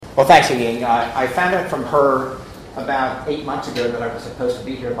Well, thanks, Ying. I found out from her about 8 months ago that I was supposed to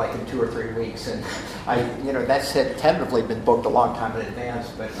be here like in 2 or 3 weeks, and that's had tentatively been booked a long time in advance,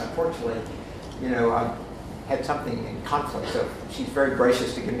 but unfortunately, I had something in conflict, so she's very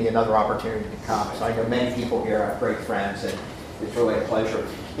gracious to give me another opportunity to come. So I know many people here, I have great friends, and it's really a pleasure.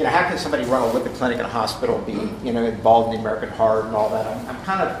 How can somebody run a lipid clinic in a hospital, be involved in the American Heart and all that? I'm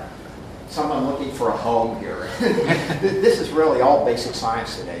kind of someone looking for a home here. This is really all basic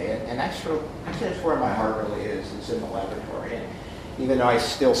science today, and actually that's where my heart really is in the laboratory. And even though I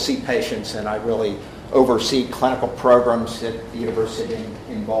still see patients and I really oversee clinical programs at the university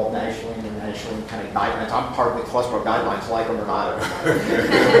involved nationally and internationally, kind of guidelines. I'm part of the cholesterol guidelines, like them or not.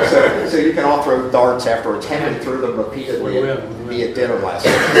 so you can all throw darts afterwards. Henry threw them repeatedly at me at dinner last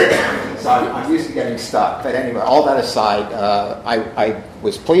night. So I'm used to getting stuck. But anyway, all that aside, I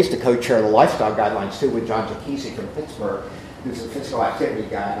was pleased to co-chair the lifestyle guidelines too with John Jacuzzi from Pittsburgh, who's a physical activity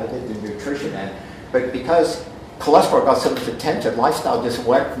guy. I did the nutrition end. But because cholesterol got so much attention, lifestyle just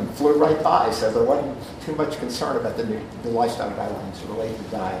went and flew right by, so there wasn't too much concern about the lifestyle guidelines related to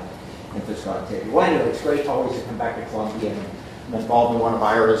diet and physical activity. Well, anyway, it's great always to come back to Columbia, and I'm involved in one of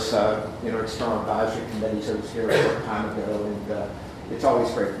Ira's external advisory committees. I was here a short time ago, and it's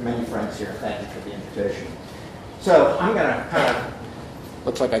always great. Many friends here. Thank you for the invitation. So I'm going to kind of,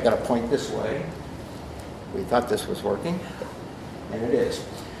 looks like I got to point this way. We thought this was working, and it is.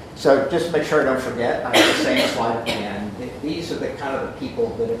 So just to make sure I don't forget, I have the same slide at the end. These are the kind of the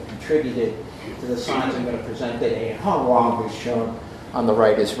people that have contributed to the science I'm going to present today. And Hong Wang, who's shown on the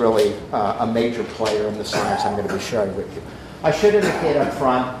right, is really a major player in the science I'm going to be sharing with you. I should indicate up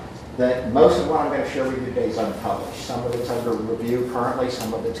front that most of what I'm going to share with you today is unpublished. Some of it's under review currently,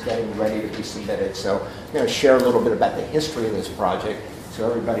 some of it's getting ready to be submitted. So I'm going to share a little bit about the history of this project so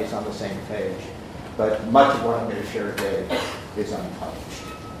everybody's on the same page. But much of what I'm going to share today is unpublished.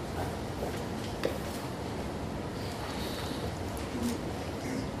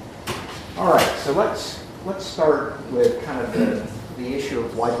 All right, so let's start with kind of the issue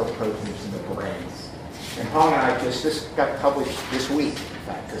of lipoproteins in the brain. And Hong and I this got published this week. In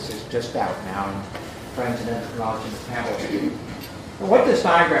fact, this is just out now in Friends in Endocrinology and Metabolism. And what this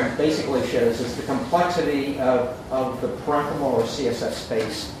diagram basically shows is the complexity of the parenchymal or CSF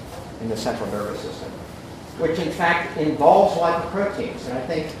space in the central nervous system, which in fact involves lipoproteins. And I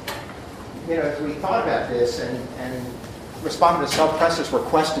think, as we thought about this and responded to Cell Press's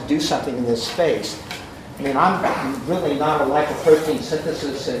request to do something in this space. I mean, I'm really not a lipoprotein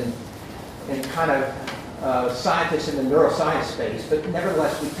synthesis and kind of scientist in the neuroscience space, but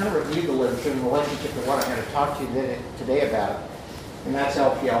nevertheless, we kind of reviewed the literature in relationship to what I'm going to talk to you today about, and that's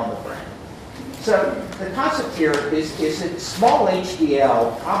LPL in the brain. So the concept here is that small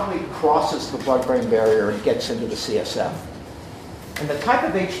HDL probably crosses the blood-brain barrier and gets into the CSF. And the type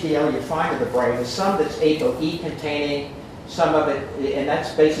of HDL you find in the brain is some that's ApoE containing, some of it, and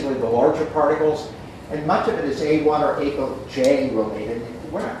that's basically the larger particles, and much of it is A1 or ApoJ related.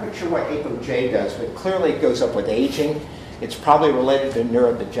 We're not quite sure what ApoJ does, but clearly it goes up with aging. It's probably related to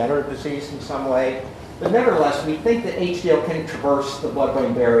neurodegenerative disease in some way. But nevertheless, we think that HDL can traverse the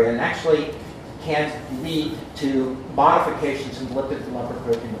blood-brain barrier and actually can lead to modifications in lipid and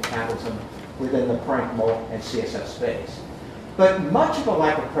lipoprotein metabolism within the parenchymal and CSF space. But much of the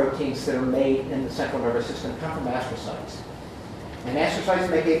lipoproteins that are made in the central nervous system come from astrocytes. And astrocytes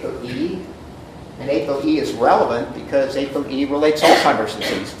make ApoE, and ApoE is relevant because ApoE relates to Alzheimer's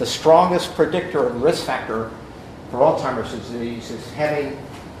disease. The strongest predictor and risk factor for Alzheimer's disease is having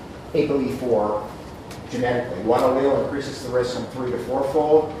ApoE4 genetically. One allele increases the risk from 3 to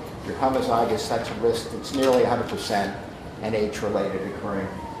 4-fold. If you're homozygous, that's a risk that's nearly 100% and age-related, occurring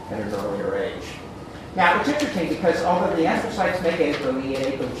at an earlier age. Now, it's interesting because although the astrocytes make ApoE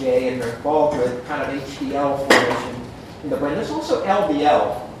and ApoJ and they're involved with kind of HDL formation in the brain, there's also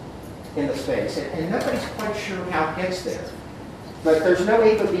LDL in the space, and nobody's quite sure how it gets there. But there's no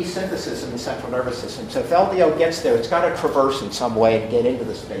ApoB synthesis in the central nervous system, so if LDL gets there, it's got to traverse in some way and get into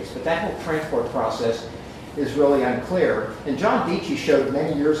the space. But that whole transport process is really unclear. And John Dietschy showed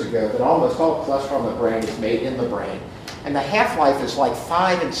many years ago that almost all cholesterol in the brain is made in the brain. And the half-life is like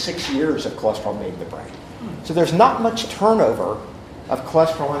 5 and 6 years of cholesterol made in the brain. So there's not much turnover of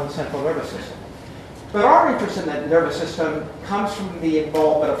cholesterol in the central nervous system. But our interest in the nervous system comes from the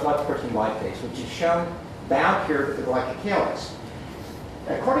involvement of lipoprotein lipase, which is shown bound here to the glycocalyx.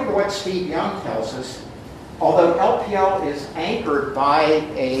 According to what Steve Young tells us, although LPL is anchored by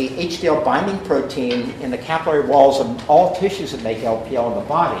a HDL binding protein in the capillary walls of all tissues that make LPL in the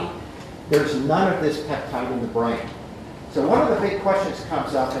body, there's none of this peptide in the brain. So one of the big questions that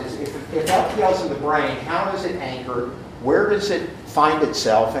comes up is if LPL is in the brain, how is it anchored where does it find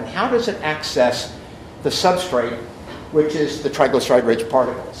itself, and how does it access the substrate, which is the triglyceride-rich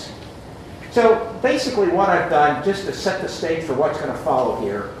particles. So basically what I've done, just to set the stage for what's going to follow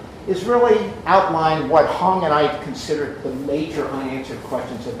here, is really outline what Hong and I consider the major unanswered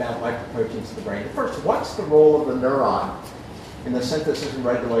questions about lipoproteins in the brain. First, what's the role of the neuron in the synthesis and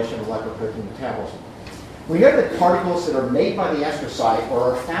regulation of lipoprotein metabolism? We know that particles that are made by the astrocyte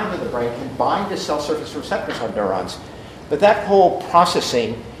or are found in the brain can bind to cell surface receptors on neurons, but that whole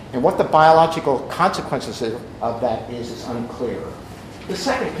processing and what the biological consequences of that is unclear. The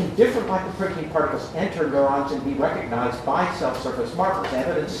second, can different lipoprotein particles enter neurons and be recognized by cell surface markers?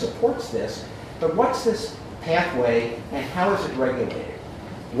 Evidence supports this, but what's this pathway and how is it regulated?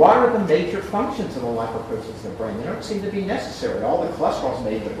 What are the major functions of the lipoproteins in the brain? They don't seem to be necessary. All the cholesterol is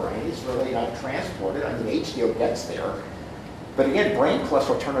made in the brain. It's really not transported. I mean, HDL gets there. But again, brain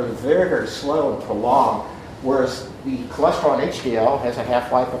cholesterol turnover is very, very slow and prolonged, whereas the cholesterol in HDL has a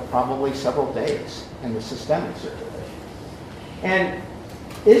half-life of probably several days in the systemic circulation. And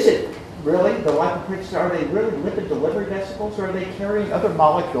is it really, the lipoproteins, are they really lipid delivery vesicles, or are they carrying other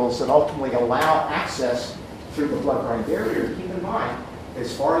molecules that ultimately allow access through the blood-brain barrier? Keep in mind,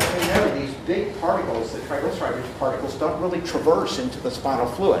 as far as we know, these big particles, the triglyceride-rich particles, don't really traverse into the spinal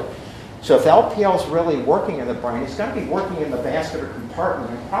fluid. So if LPL is really working in the brain, it's going to be working in the vascular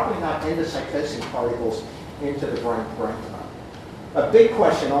compartment and probably not endocytosing particles into the brain parenchyma. A big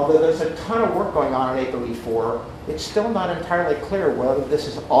question, although there's a ton of work going on in ApoE4, it's still not entirely clear whether this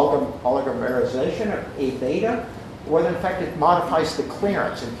is oligomerization of A beta, or whether in fact it modifies the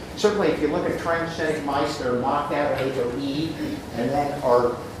clearance. And certainly if you look at transgenic mice that are knocked out of ApoE and then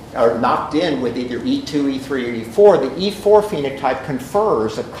are knocked in with either E2, E3, or E4, the E4 phenotype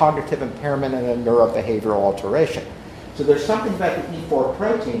confers a cognitive impairment and a neurobehavioral alteration. So there's something about the E4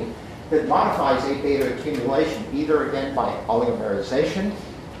 protein that modifies A beta accumulation, either again by oligomerization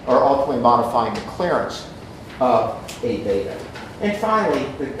or ultimately modifying the clearance of A beta. And finally,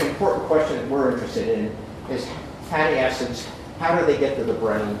 the important question that we're interested in is fatty acids. How do they get to the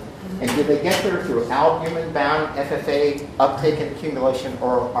brain? And do they get there through albumin-bound FFA uptake and accumulation,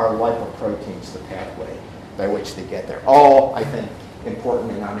 or are lipoproteins the pathway by which they get there? All, I think,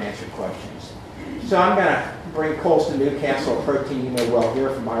 important and unanswered questions. So I'm going to bring Coles to Newcastle, a protein you know well here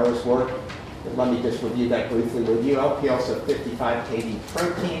from Ira's work. But let me just review that briefly with you. LPL is a 55 kb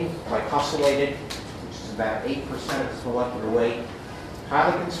protein, glycosylated, which is about 8% of its molecular weight.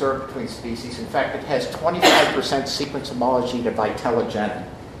 Highly conserved between species. In fact, it has 25% sequence homology to vitellogenin,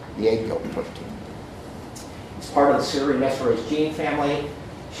 the egg yolk protein. It's part of the serine esterase gene family,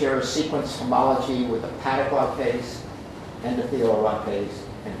 shares sequence homology with hepatic lipase, endothelial lipase,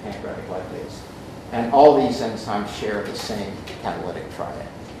 and pancreatic lipase. And all these enzymes share the same catalytic triad.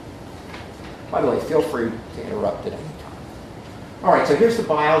 By the way, feel free to interrupt at any time. All right, so here's the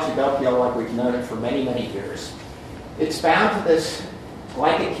biology of LPL like we've known it for many, many years. It's bound to this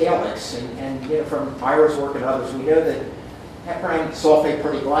glycocalyx, and you know, from Ira's work and others, we know that heparan sulfate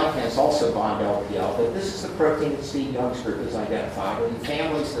proteoglycans also bond LPL, but this is the protein that Steve Young's group has identified, and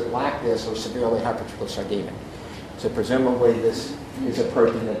families that lack this are severely hypertriglyceridemic. So presumably this is a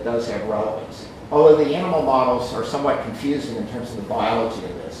protein that does have relevance. Although the animal models are somewhat confusing in terms of the biology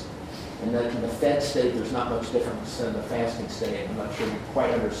of this, and that in the fed state there's not much difference than the fasting state. I'm not sure we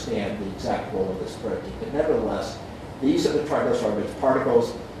quite understand the exact role of this protein, but nevertheless, these are the triglyceride-rich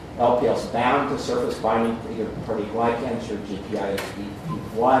particles. LPL is bound to surface binding to either proteoglycans or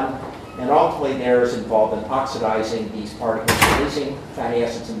GPIHB1, and ultimately there is involved in oxidizing these particles, releasing fatty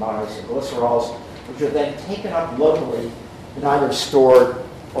acids and monoacylglycerols, which are then taken up locally and either stored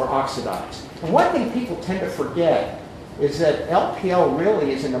or oxidized. And one thing people tend to forget is that LPL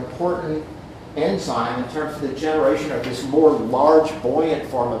really is an important enzyme in terms of the generation of this more large, buoyant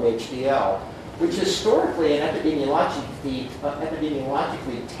form of HDL, which historically and epidemiologically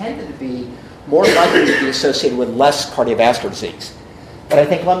tended to be more likely to be associated with less cardiovascular disease. But I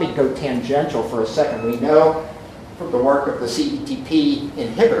think, let me go tangential for a second. We know from the work of the CETP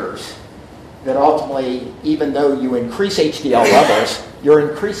inhibitors that ultimately, even though you increase HDL levels, you're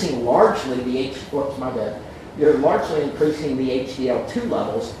increasing largely the you're largely increasing the HDL2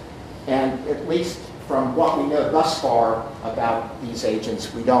 levels, and at least from what we know thus far about these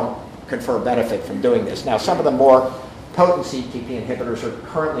agents, we don't confer benefit from doing this. Now, some of the more potent CETP inhibitors are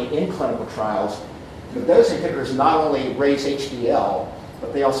currently in clinical trials, but those inhibitors not only raise HDL,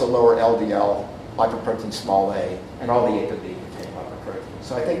 but they also lower LDL, lipoprotein small a, and all the ApoB-containing lipoproteins.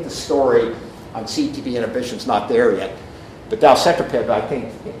 So I think the story on CETP inhibition is not there yet. But dalcetrapib, I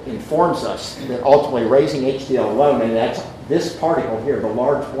think, informs us that ultimately raising HDL alone, and that's this particle here, the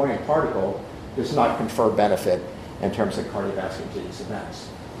large buoyant particle, does not confer benefit in terms of cardiovascular disease events.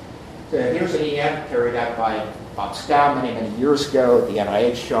 So here's an EM carried out by Bob Stow many, many years ago at the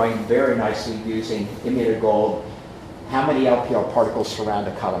NIH, showing very nicely using immunogold how many LPL particles surround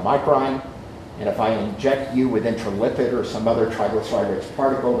a chylomicron. And if I inject you with intralipid or some other triglyceride-rich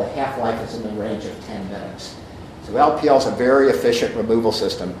particle, the half-life is in the range of 10 minutes. So LPL is a very efficient removal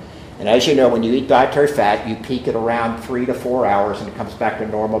system. And as you know, when you eat dietary fat, you peak at around 3 to 4 hours, and it comes back to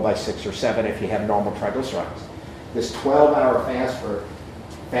normal by 6 or 7 if you have normal triglycerides. This 12-hour fast for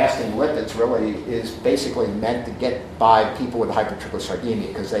fasting lipids really is basically meant to get by people with hypertriglyceridemia,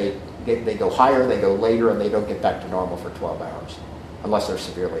 because they go higher, they go later, and they don't get back to normal for 12 hours, unless they're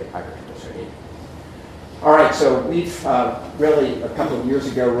severely hypertriglyceridemic. All right, so we've really, a couple of years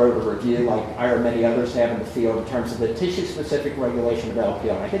ago, wrote a review, like I or many others have in the field, in terms of the tissue-specific regulation of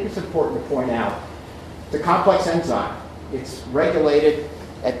LPL. And I think it's important to point out it's a complex enzyme. It's regulated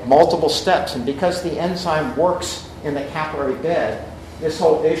at multiple steps, and because the enzyme works in the capillary bed, this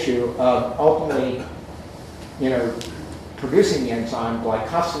whole issue of ultimately, producing the enzyme,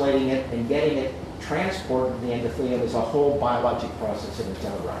 glycosylating it, and getting it transported to the endothelium is a whole biologic process in its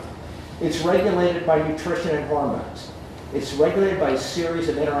own right. It's regulated by nutrition and hormones. It's regulated by a series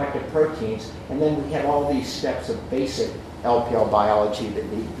of interactive proteins, and then we have all these steps of basic LPL biology that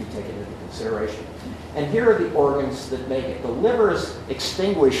need to be taken into consideration. And here are the organs that make it. The liver is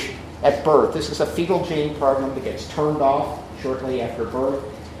extinguished at birth. This is a fetal gene program that gets turned off shortly after birth,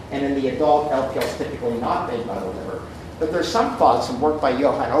 and in the adult, LPL is typically not made by the liver. But there's some thoughts and work by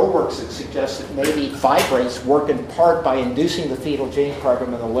Johan Owerks that suggests that maybe fibrates work in part by inducing the fetal gene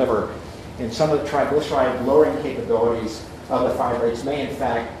program in the liver, and some of the triglyceride lowering capabilities of the fibrates may in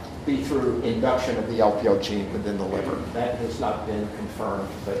fact be through induction of the LPL gene within the liver. That has not been confirmed,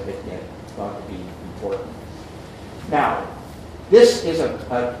 but it thought to be important. Now, this is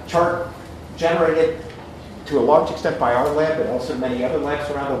a chart generated to a large extent by our lab, but also many other labs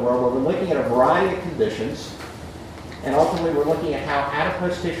around the world, where we're looking at a variety of conditions, and ultimately we're looking at how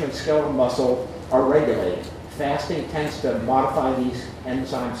adipose tissue and skeletal muscle are regulated. Fasting tends to modify these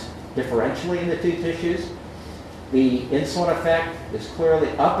enzymes differentially in the two tissues. The insulin effect is clearly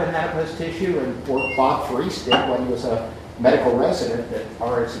up in adipose tissue, and what Bob Freese did when he was a medical resident at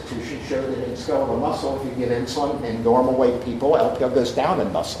our institution showed that in skeletal muscle, if you give insulin in normal weight people, LPL goes down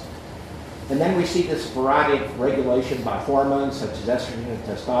in muscle. And then we see this variety of regulation by hormones such as estrogen and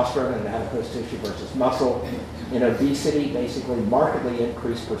testosterone in adipose tissue versus muscle. In obesity, basically markedly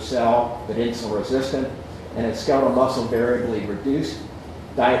increased per cell, but insulin resistant, and in skeletal muscle variably reduced.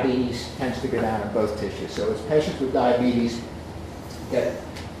 Diabetes tends to go down in both tissues. So as patients with diabetes get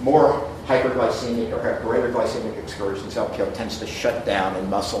more hyperglycemic or have greater glycemic excursions, LPL tends to shut down in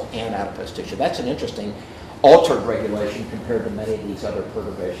muscle and adipose tissue. That's an interesting altered regulation compared to many of these other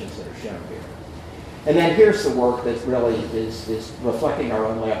perturbations that are shown here. And then here's the work that really is reflecting our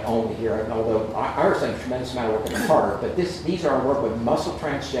own lab only here, and although ours has a tremendous amount of work in the heart, but these are our work with muscle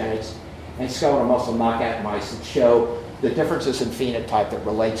transgenics and skeletal muscle knockout mice that show the differences in phenotype that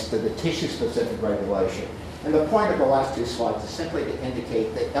relates to the tissue-specific regulation. And the point of the last two slides is simply to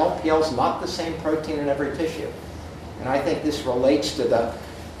indicate that LPL is not the same protein in every tissue. And I think this relates to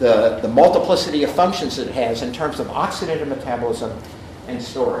the multiplicity of functions it has in terms of oxidative metabolism and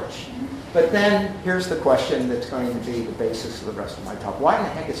storage. But then here's the question that's going to be the basis of the rest of my talk. Why in the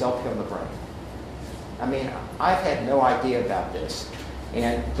heck is LPL in the brain? I mean, I've had no idea about this.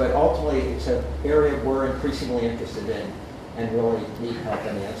 But ultimately, it's an area we're increasingly interested in and really need help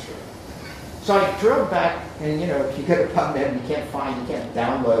in answering. So I drilled back, and if you go to PubMed, you can't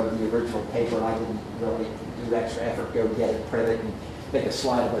download the original paper, and I didn't really do extra effort, go get it, print it, and make a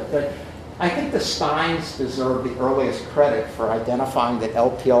slide of it. But I think the Steins deserve the earliest credit for identifying that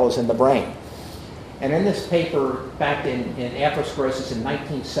LPL is in the brain. And in this paper, back in atherosclerosis in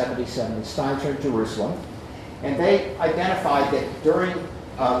 1977, the Steins are in Jerusalem, and they identified that during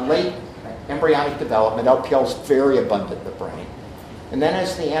late embryonic development, LPL is very abundant in the brain. And then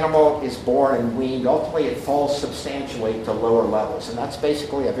as the animal is born and weaned, ultimately it falls substantially to lower levels. And that's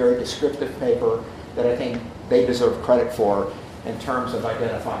basically a very descriptive paper that I think they deserve credit for in terms of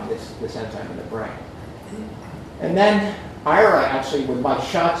identifying this enzyme in the brain. And then Ira actually, with Mike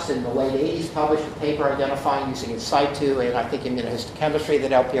Schatz in the late 80s, published a paper identifying using in situ and I think immunohistochemistry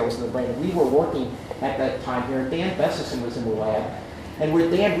that LPL was in the brain. And we were working at that time here, and Dan Bessison was in the lab. And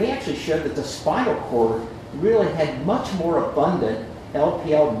with Dan, we actually showed that the spinal cord really had much more abundant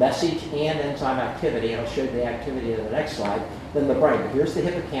LPL message and enzyme activity, and I'll show you the activity in the next slide, than the brain. But here's the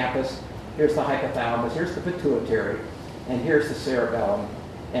hippocampus, here's the hypothalamus, here's the pituitary, and here's the cerebellum,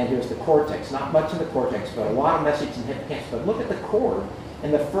 and here's the cortex. Not much in the cortex, but a lot of message in the hippocampus. But look at the cord,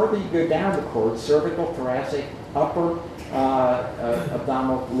 and the further you go down the cord, cervical, thoracic, upper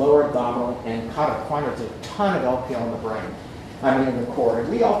abdominal, lower abdominal, and cauda equina. There's a ton of LPL in the brain. In the core. And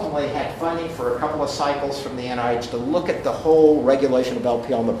we ultimately had funding for a couple of cycles from the NIH to look at the whole regulation of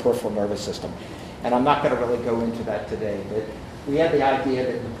LPL in the peripheral nervous system. And I'm not going to really go into that today, but we had the idea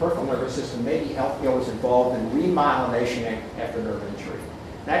that in the peripheral nervous system, maybe LPL was involved in remyelination after nerve injury.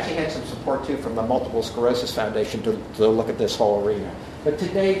 And actually had some support too from the Multiple Sclerosis Foundation to look at this whole arena. But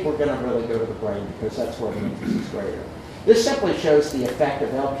today we're going to really go to the brain because that's where the interest is greater. This simply shows the effect of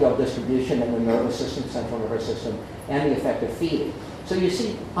LPL distribution in the nervous system, central nervous system, and the effect of feeding. So you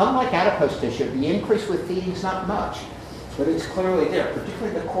see, unlike adipose tissue, the increase with feeding is not much, but it's clearly there,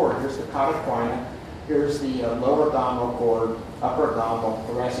 particularly the cord. Here's the cauda equina, here's the lower abdominal cord, upper abdominal,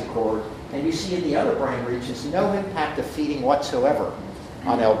 thoracic cord, and you see in the other brain regions no impact of feeding whatsoever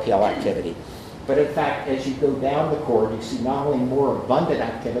on LPL activity. But in fact, as you go down the cord, you see not only more abundant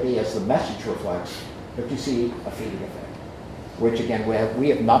activity as the message reflects, but you see a feeding effect, which again, we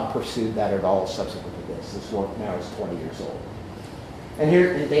have not pursued that at all subsequent to this. This work now is 20 years old. And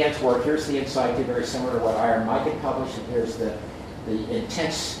here in Dan's work, here's the insight, very similar to what Iron Mike had published, and here's the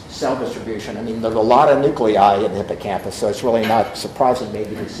intense cell distribution. There's a lot of nuclei in the hippocampus, so it's really not surprising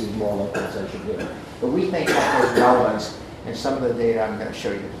maybe to see more localization here. But we think that has relevance, and some of the data I'm going to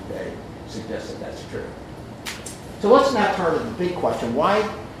show you today suggests that that's true. So let's now turn to the big question. Why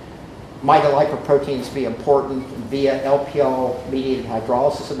might lipoproteins be important via LPL-mediated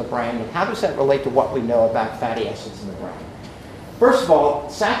hydrolysis in the brain, and how does that relate to what we know about fatty acids in the brain? First of all,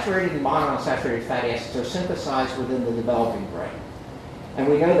 saturated and monounsaturated fatty acids are synthesized within the developing brain. And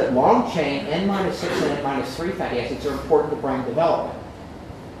we know that long-chain N-6 and N-3 fatty acids are important to brain development.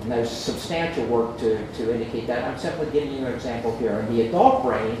 And there's substantial work to indicate that. I'm simply giving you an example here. In the adult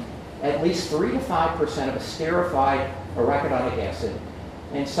brain, at least 3 to 5% of esterified arachidonic acid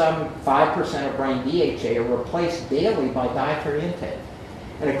and some 5% of brain DHA are replaced daily by dietary intake.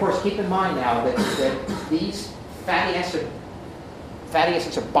 And of course, keep in mind now that these fatty acids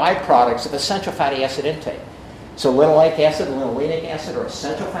are byproducts of essential fatty acid intake. So linoleic acid and linolenic acid are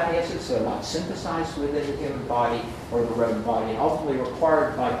essential fatty acids, so they're not synthesized within the human body or the rodent body, and ultimately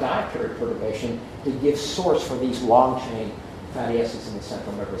required by dietary perturbation to give source for these long-chain fatty acids in the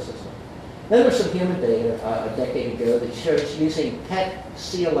central nervous system. Then there's some human data a decade ago that shows using PET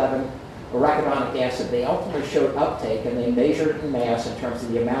C11 arachidonic acid, they ultimately showed uptake, and they measured in mass in terms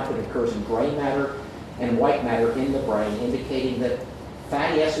of the amount that occurs in gray matter and white matter in the brain, indicating that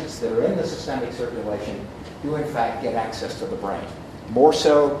fatty acids that are in the systemic circulation do in fact get access to the brain, more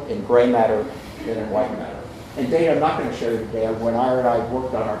so in gray matter than in white matter. And data I'm not going to show you today. When Ira and I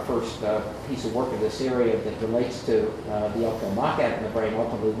worked on our first piece of work in this area that relates to the LPL knockout in the brain,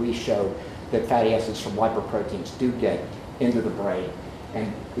 ultimately we showed that fatty acids from lipoproteins do get into the brain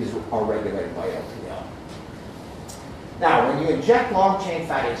and are regulated by LPL. Now, when you inject long-chain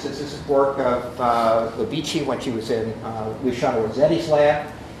fatty acids, this is work of Lovici when she was in Luciano Rossetti's lab.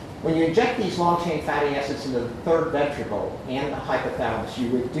 When you inject these long-chain fatty acids into the third ventricle and the hypothalamus, you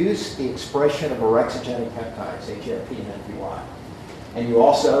reduce the expression of orexigenic peptides, HRP and NPY. And you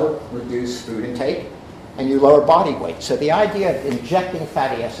also reduce food intake, and you lower body weight. So the idea of injecting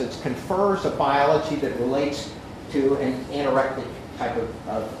fatty acids confers a biology that relates to an anorectic type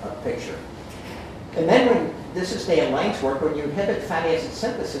of picture. And then this is Dan Lang's work, when you inhibit fatty acid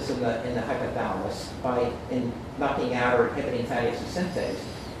synthesis in the hypothalamus by knocking out or inhibiting fatty acid synthase,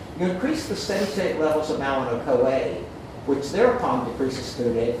 you increase the steady-state levels of malonyl-CoA, which thereupon decreases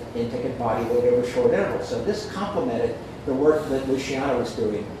food intake and body weight over short intervals. So this complemented the work that Luciano was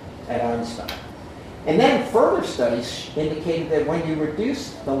doing at Einstein. And then further studies indicated that when you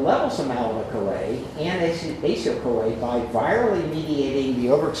reduce the levels of malonyl-CoA and acyl-CoA by virally mediating the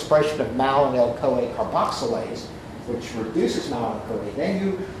overexpression of malonyl-CoA carboxylase, which reduces malonyl-CoA, then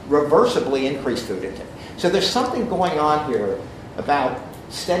you reversibly increase food intake. So there's something going on here about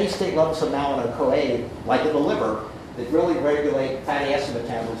steady-state levels of malonyl-CoA, like in the liver, that really regulate fatty acid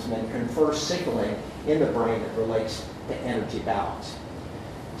metabolism and confer signaling in the brain that relates to energy balance.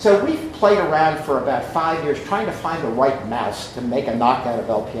 So we've played around for about 5 years trying to find the right mouse to make a knockout of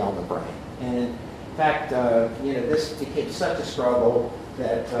LPL in the brain. And in fact, this became such a struggle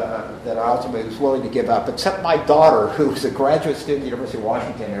that I ultimately was willing to give up, except my daughter, who was a graduate student at the University of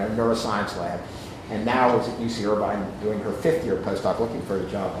Washington in a neuroscience lab, and now is at UC Irvine doing her 5th year postdoc, looking for a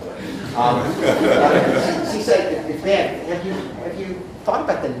job. She said, "Dad, have you thought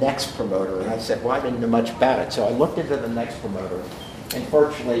about the next promoter?" And I said, "Well, I didn't know much about it." So I looked into the next promoter. And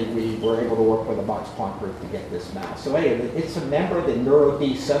fortunately, we were able to work with the Max Planck group to get this mouse. So anyway, it's a member of the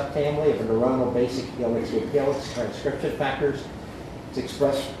NeuroD subfamily of the neuronal basic helix with helix transcription factors. It's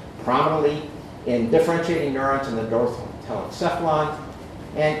expressed prominently in differentiating neurons in the dorsal telencephalon.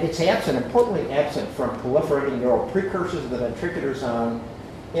 And it's absent, importantly absent, from proliferating neural precursors of the ventricular zone,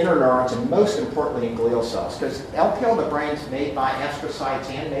 interneurons, and most importantly in glial cells, because LPL in the brain is made by astrocytes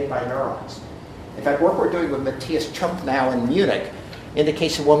and made by neurons. In fact, work we're doing with Matthias Chump now in Munich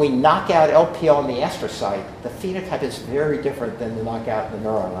indicates that when we knock out LPL in the astrocyte, the phenotype is very different than the knockout in the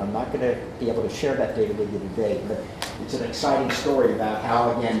neuron. I'm not going to be able to share that data with you today, but it's an exciting story about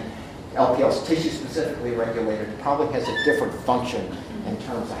how, again, LPL is tissue-specifically regulated. It probably has a different function in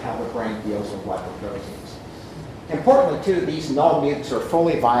terms of how the brain deals with lipoproteins. Importantly, too, these null mutants are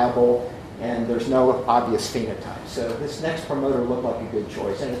fully viable, and there's no obvious phenotype. So this next promoter looked like a good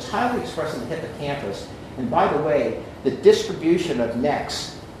choice, and it's highly expressed in the hippocampus. And by the way, the distribution of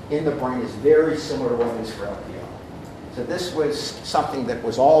NEX in the brain is very similar to what it is for LPL. So this was something that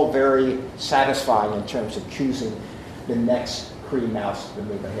was all very satisfying in terms of choosing the next Cree mouse to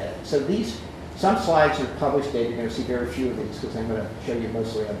move ahead. So some slides are published data. You're going to see very few of these because I'm going to show you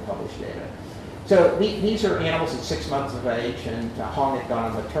mostly unpublished data. So these are animals at 6 months of age, and Hong had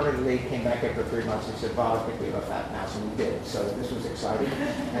gone on maternity leave, came back after 3 months and said, "Bob, I think we have a fat mouse," and we did. So this was exciting,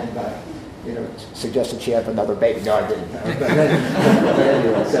 and suggested she have another baby. No, I didn't. But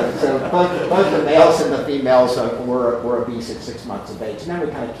anyway, so both the males and the females were obese at 6 months of age, and then we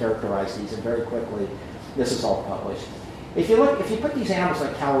kind of characterized these, and very quickly, this is all published. If you put these animals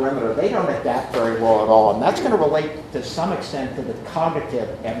on calorimeter, they don't adapt very well at all, and that's going to relate to some extent to the cognitive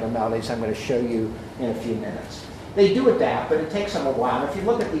abnormalities I'm going to show you in a few minutes. They do adapt, but it takes them a while. And if you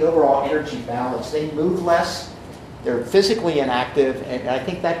look at the overall energy balance, they move less, they're physically inactive, and I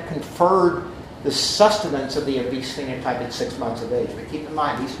think that conferred the sustenance of the obese phenotype at 6 months of age. But keep in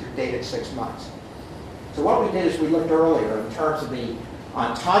mind, these are your data at 6 months. So what we did is we looked earlier in terms of the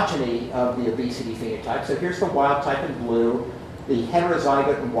ontogeny of the obesity phenotype. So here's the wild type in blue, the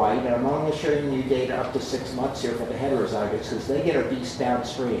heterozygote in white, and I'm only showing you data up to 6 months here for the heterozygotes because they get obese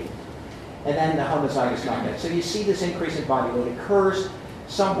downstream. And then the homozygous not yet. So you see this increase in body weight occurs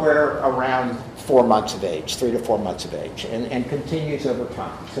somewhere around 4 months of age, 3 to 4 months of age, and continues over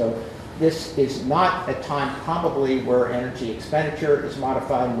time. So this is not a time probably where energy expenditure is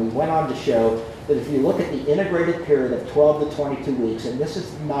modified, and we went on to show that if you look at the integrated period of 12 to 22 weeks, and this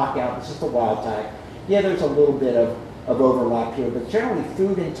is the knockout, this is the wild type, yeah, there's a little bit of overlap here, but generally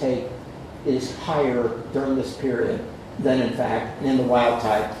food intake is higher during this period than, in fact, in the wild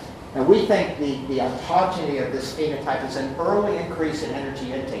type. And we think the ontogeny of this phenotype is an early increase in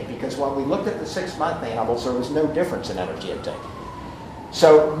energy intake, because when we looked at the 6-month animals, there was no difference in energy intake.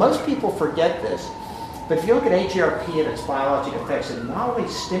 So most people forget this, but if you look at AGRP and its biologic effects, it not only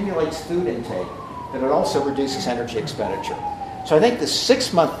stimulates food intake, but it also reduces energy expenditure. So I think the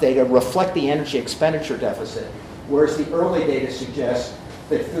 6-month data reflect the energy expenditure deficit, whereas the early data suggests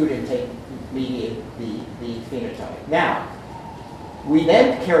that food intake mediated the phenotype. Now, we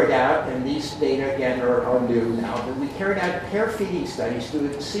then carried out, and these data again are new now, but we carried out pair feeding studies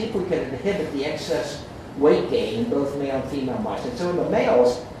to see if we could inhibit the excess weight gain in both male and female mice. And so in the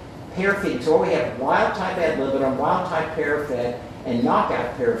males, pair feeding. So we have wild type ad libitum, wild type pair fed, and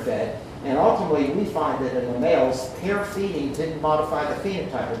knockout pair fed. And ultimately, we find that in the males, pair feeding didn't modify the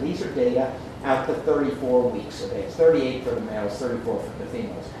phenotype. And these are data out to 34 weeks of age, 38 for the males, 34 for the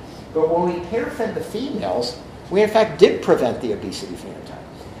females. But when we pair fed the females, we in fact did prevent the obesity phenotype.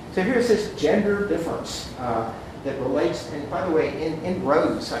 So here's this gender difference that relates, and by the way, in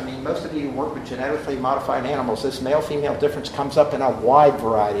rows, I mean, most of you who work with genetically modified animals, this male-female difference comes up in a wide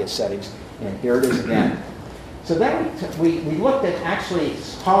variety of settings, and here it is again. So then we looked at, actually,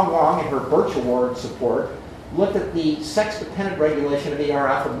 Hong Wong and her Birch Award support, looked at the sex-dependent regulation of ER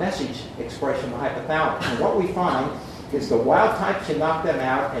alpha message expression in the hypothalamus. And what we find is the wild types, you knock them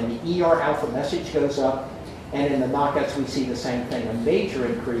out, and the ER alpha message goes up, and in the knockouts we see the same thing, a major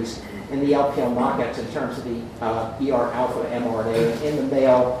increase in the LPL knockouts in terms of the ER alpha mRNA. In the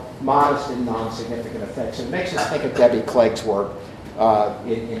male, modest and non-significant effects. And it makes us think of Debbie Clegg's work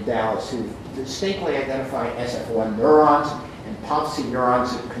in Dallas, who distinctly identified SF1 neurons and POMC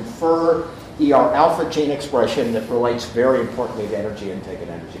neurons that confer ER alpha gene expression that relates very importantly to energy intake and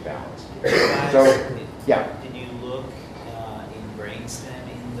energy balance. Yeah. Did you look in brainstem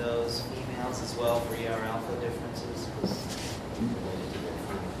in those females as well for ER alpha differences?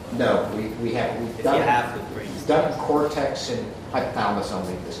 No, we haven't. We've done cortex and hypothalamus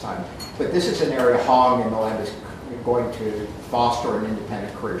only this time. But this is an area Hong in the lab is going to foster an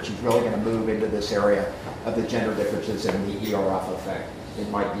independent career. She's really going to move into this area of the gender differences and the ER alpha effect. It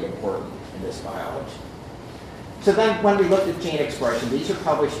might be important in this biology. So then when we looked at gene expression, these are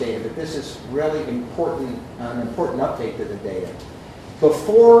published data, but this is really important, an important update to the data.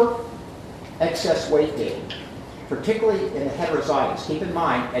 Before excess weight gain, particularly in the heterozygous. Keep in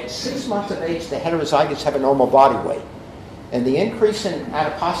mind, at 6 months of age, the heterozygotes have a normal body weight. And the increase in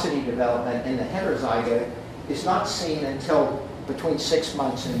adiposity development in the heterozygote is not seen until between 6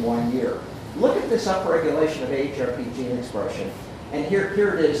 months and 1 year. Look at this upregulation of HRP gene expression. And here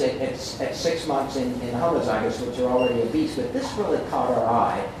it is at 6 months in homozygotes, which are already obese. But this really caught our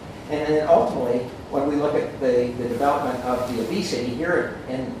eye. And then ultimately, when we look at the development of the obesity, here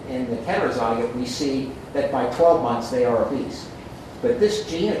in the heterozygote, we see that by 12 months they are obese. But this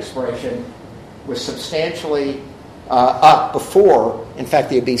gene expression was substantially up before, in fact,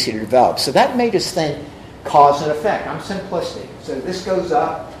 the obesity developed. So that made us think cause and effect. I'm simplistic. So this goes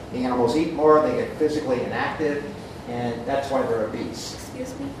up, the animals eat more, they get physically inactive, and that's why they're obese.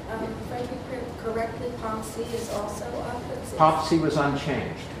 Excuse me, if I recall correctly, POMC is also up? POMC was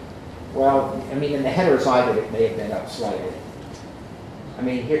unchanged. Well, I mean, in the heterozygote, it may have been up slightly. I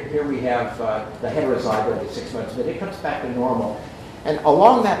mean, here we have the heterozygote at 6 months, but it comes back to normal. And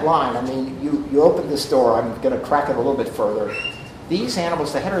along that line, I mean, you open this door, I'm going to crack it a little bit further. These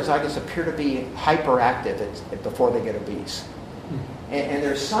animals, the heterozygotes, appear to be hyperactive before they get obese. And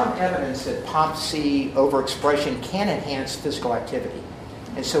there's some evidence that POMC overexpression can enhance physical activity.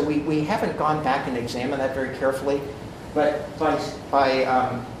 And so we haven't gone back and examined that very carefully. But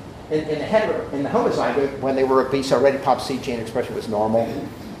in the homozygote, when they were obese already, POMC gene expression was normal.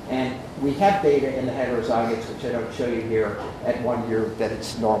 And we have data in the heterozygotes, which I don't show you here, at 1 year that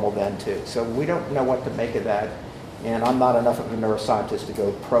it's normal then too. So we don't know what to make of that. And I'm not enough of a neuroscientist to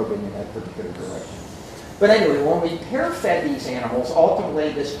go probing in that particular direction. But anyway, when we pair-fed these animals,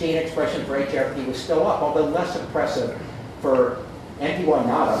 ultimately this gene expression for HRP was still up, although less impressive for NP1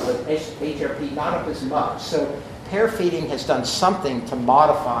 not up, but HRP not up as much. So pair feeding has done something to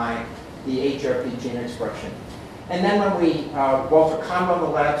modify the HRP gene expression. And then when Walter Conwell in the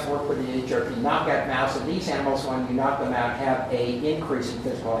labs worked with the HRP knockout mouse, and these animals, when you knock them out, have an increase in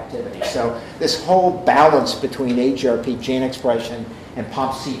physical activity. So this whole balance between HRP gene expression and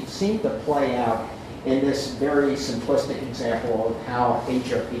POMC seemed to play out in this very simplistic example of how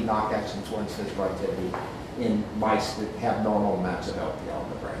HRP knockouts influence physical activity in mice that have normal amounts of LPL in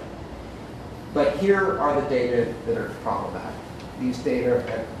the brain. But here are the data that are problematic. These data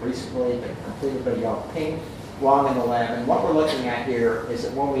have recently been completed by Yelp Ping, long in the lab, and what we're looking at here is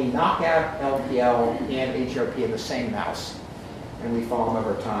that when we knock out LPL and HRP in the same mouse, and we follow them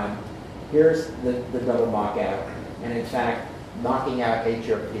over time, here's the double knockout, and in fact, knocking out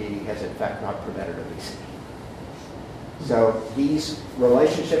HRP has in fact not prevented obesity. So these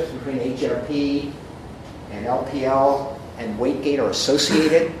relationships between HRP and LPL and weight gain are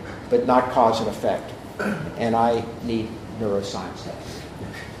associated, but not cause and effect. And I need neuroscience to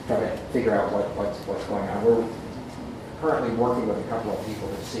try to figure out what's going on. We're currently working with a couple of people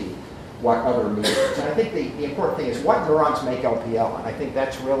to see what other mediums. And I think the important thing is what neurons make LPL, and I think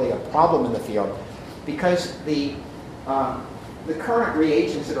that's really a problem in the field because the current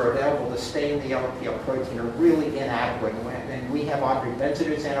reagents that are available to stain the LPL protein are really inadequate. And we have Audrey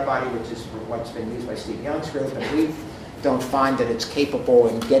Benzedu's antibody, which is what's been used by Steve Young's group, and we don't find that it's capable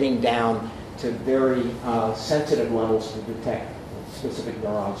in getting down to very sensitive levels to detect specific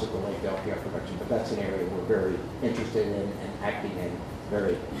neurons that relate to LPL production. But that's an area we're very interested in and acting in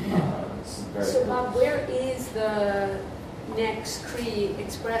very. So Bob, where is the next CRE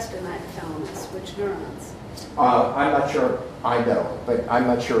expressed in that thalamus? Which neurons? I'm not sure I know, but I'm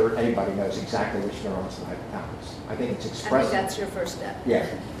not sure anybody knows exactly which neurons in the hypothalamus. I think it's expressed. I think that's your first step. Yeah.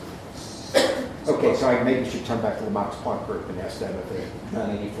 Okay, so I maybe should turn back to the Max Planck group and ask them if they've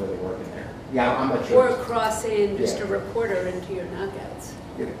done any further work in there. Yeah, I'm not sure. Or cross in just a reporter into your knockouts.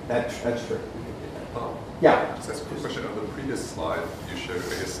 Yeah, that's true. Yeah. Just ask a quick question. On the previous slide, you showed,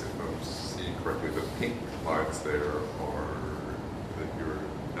 I guess if I'm seeing correctly, the pink lines there are your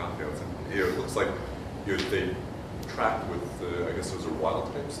knockouts. And it looks like they track with the, I guess those are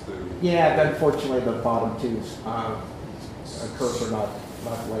wild types? Yeah, unfortunately the bottom two curves are not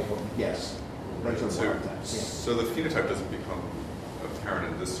labeled. Yes. Right. Those are wild types. Yeah. So the phenotype doesn't become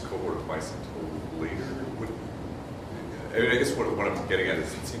apparent in this cohort of mice until later? I guess what I'm getting at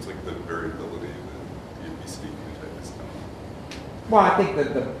is it seems like the variability of the obesity phenotype is not. Well, I think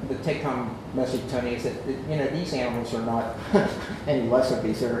that the take-home message, Tony, is that these animals are not any less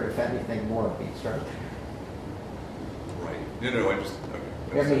obese, or if anything, more obese, right? Right. No, I just.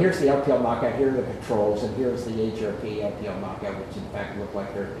 Okay. I mean, here's the LPL knockout, here are the controls, and here's the HRP LPL knockout, which in fact look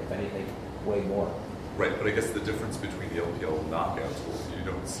like they're, if anything, way more. Right, but I guess the difference between the LPL knockouts, you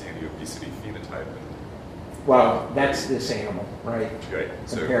don't see any obesity phenotype. Well, that's this animal, right? Right.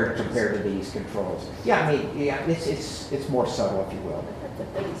 Compared to these controls. Yeah, I mean, it's more subtle, if you will.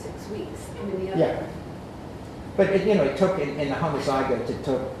 to 36 weeks. I mean, the Yeah. other. But it took in the homozygotes, it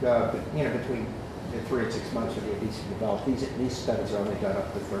took between 3 and 6 months for the obesity to develop. These studies are only done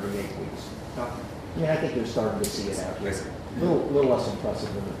up to 38 weeks. I think you're starting to see it out here. A little less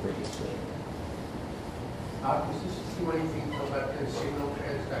impressive than the previous data. Does this do anything to leptin signal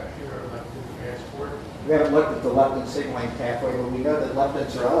transduction or leptin transport? We haven't looked at the leptin signaling pathway, but we know that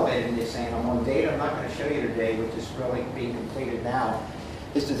leptins are elevated in this animal. And data I'm not going to show you today, which is really being completed now,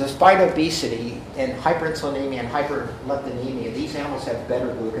 is that despite obesity and hyperinsulinemia and hyperleptinemia, these animals have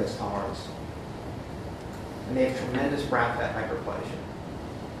better glucose tolerance. And they have tremendous brown fat hyperplasia.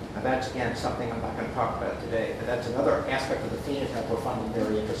 Now that's, again, something I'm not going to talk about today, but that's another aspect of the phenotype we're finding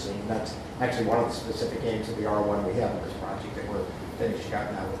very interesting. And that's actually one of the specific aims of the R1 we have in this project that we're finishing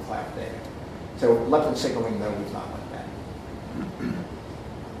up now with CLAP data. So leptin signaling, though, we've not looked at.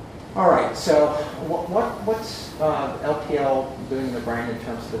 All right, so what's LPL doing in the brain in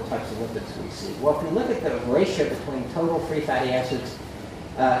terms of the types of lipids we see? Well, if we look at the ratio between total free fatty acids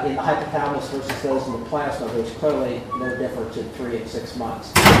in the hypothalamus versus those in the plasma, there's clearly no difference in 3 and 6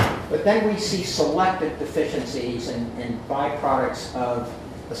 months. But then we see selected deficiencies and byproducts of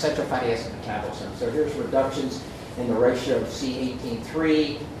essential fatty acid metabolism. So here's reductions in the ratio of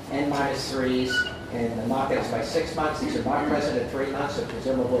C18-3, N-3s, and the knockouts by 6 months. These are not present at 3 months, so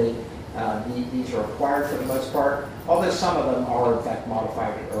presumably these are acquired for the most part, although some of them are in fact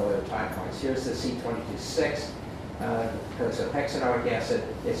modified at earlier time points. Here's the C22-6, because of hexanoic acid,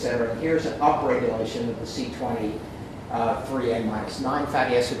 etc. And here's an upregulation of the C23 N-9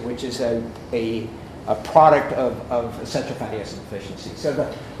 fatty acid, which is a product of essential fatty acid deficiency. So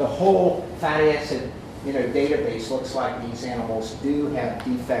the whole fatty acid database looks like these animals do have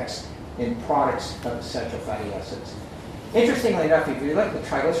defects in products of essential fatty acids. Interestingly enough, if you look at the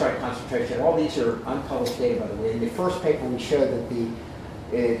triglyceride concentration, all these are unpublished data, by the way. In the first paper, we showed that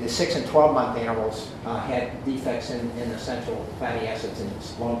the 6 and 12-month animals had defects in essential fatty acids and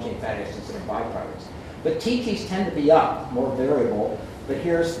long-chain fatty acids and byproducts. But TGs tend to be up, more variable. But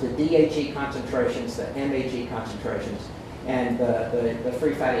here's the DAG concentrations, the MAG concentrations, and the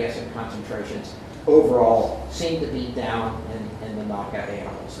free fatty acid concentrations overall seem to be down in the knockout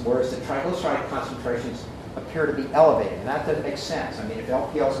animals, whereas the triglyceride concentrations appear to be elevated. And that doesn't make sense. I mean, if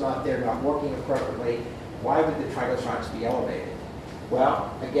LPL is not there, not working appropriately, why would the triglycerides be elevated?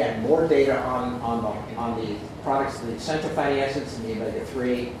 Well, again, more data on the products of the essential fatty acids and the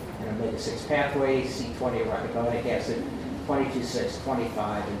omega-3 and omega-6 pathways, C20 arachidonic acid, 22,6,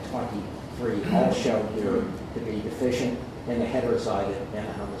 25, and 23 all shown here to be deficient in the heterozygote and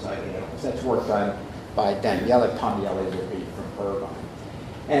the homozygote animals. That's work done by Daniela Tomielli from Irvine.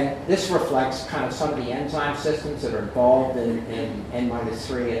 And this reflects kind of some of the enzyme systems that are involved in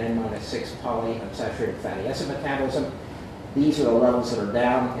N-3 and N-6 polyunsaturated fatty acid metabolism. These are the levels that are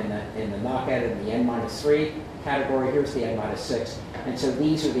down in the knockout in the N-3 category. Here's the N-6. And so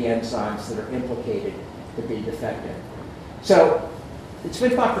these are the enzymes that are implicated to be defective. So it's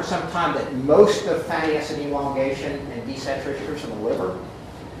been thought for some time that most of fatty acid elongation and desaturation occurs in the liver.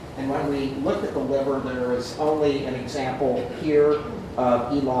 And when we looked at the liver, there is only an example here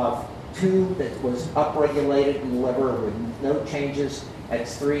of ELOV2 that was upregulated in the liver with no changes at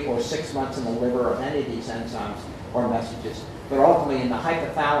 3 or 6 months in the liver of any of these enzymes or messages. But ultimately in the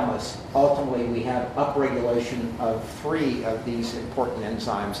hypothalamus, we have upregulation of 3 of these important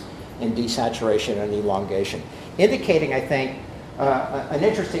enzymes in desaturation and elongation, indicating, I think, an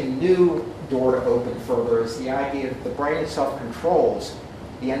interesting new door to open further is the idea that the brain itself controls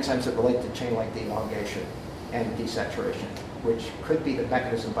the enzymes that relate to chain-length elongation and desaturation, which could be the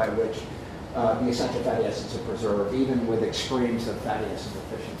mechanism by which the essential fatty acids are preserved, even with extremes of fatty acid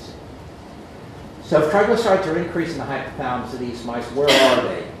deficiency. So if triglycerides are increased in the hypothalamus of these mice, where are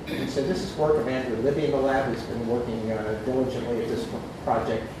they? And so this is work of Andrew Libby in the lab, who's been working diligently at this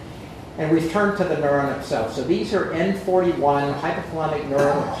project. And we've turned to the neuron itself. So these are N41 hypothalamic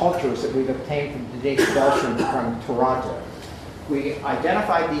neuron cultures that we've obtained from Didier Belsham from Toronto. We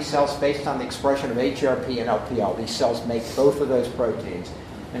identified these cells based on the expression of HRP and LPL. These cells make both of those proteins.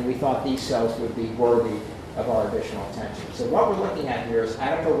 And we thought these cells would be worthy of our additional attention. So what we're looking at here is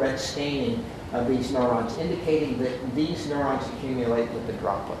adipo-red staining of these neurons, indicating that these neurons accumulate lipid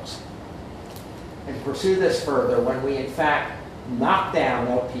droplets. And to pursue this further, when we in fact knock down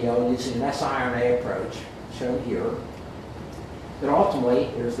LPL using an siRNA approach, shown here, that ultimately,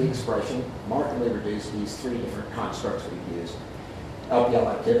 here's the expression, markedly reduce these 3 different constructs we've used. LPL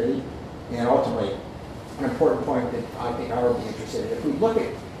activity, and ultimately, an important point that I think I would be interested in. If we look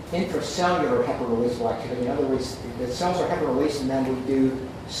at intracellular heparolysal activity, in other words, the cells are heparolysed and then we do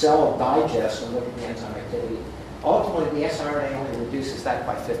cell digest and look at the enzyme activity, ultimately the siRNA only reduces that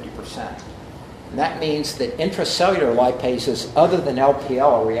by 50%. And that means that intracellular lipases other than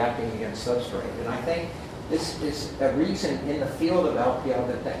LPL are reacting against substrate. And I think this is a reason in the field of LPL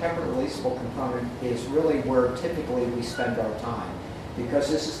that the hepato-releasable component is really where typically we spend our time, because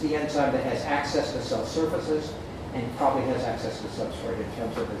this is the enzyme that has access to cell surfaces and probably has access to substrate in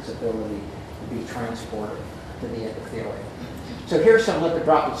terms of its ability to be transported to the endothelium. So here's some lipid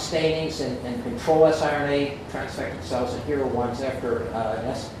droplet stainings and control siRNA transfected cells, and here are ones after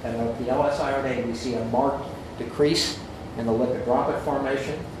an LPL siRNA. We see a marked decrease in the lipid droplet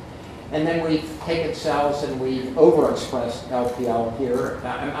formation. And then we've taken cells and we've overexpressed LPL here.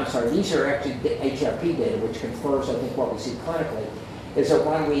 I'm sorry, these are actually HRP data, which confirms, I think, what we see clinically, is that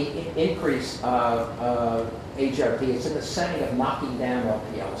when we increase HRP, it's in the setting of knocking down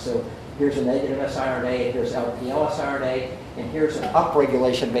LPL. So here's a negative siRNA, here's LPL siRNA, and here's an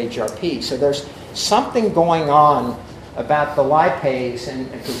upregulation of HRP. So there's something going on about the lipase and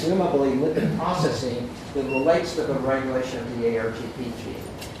presumably lipid processing that relates to the regulation of the ARGP gene.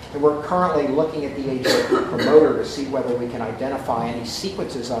 And we're currently looking at the HRP promoter to see whether we can identify any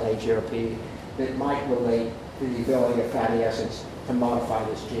sequences on HRP that might relate to the ability of fatty acids to modify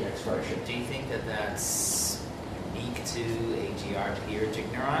this gene expression. Do you think that that's unique to AGR-peergic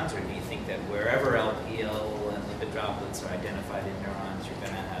neurons, or do you think that wherever LPL and lipid droplets are identified in neurons, you're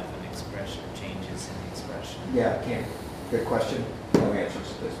going to have an expression, changes in the expression? Yeah, Ken, good question. No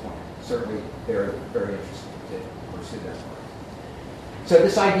answers at this point. Certainly very, very interesting to pursue that part. So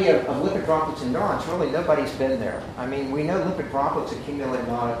this idea of lipid droplets in neurons, really nobody's been there. I mean, we know lipid droplets accumulate in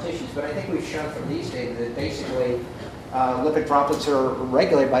a lot of tissues, but I think we've shown from these data that basically lipid droplets are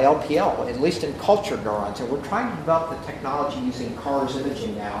regulated by LPL, at least in cultured neurons. And we're trying to develop the technology using CARS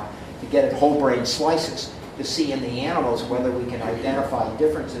imaging now to get at whole brain slices to see in the animals whether we can identify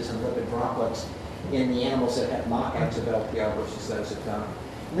differences in lipid droplets in the animals that have knockouts of LPL versus those that don't.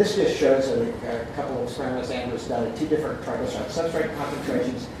 And this just shows a couple of experiments Andrew's done at two different triglyceride substrate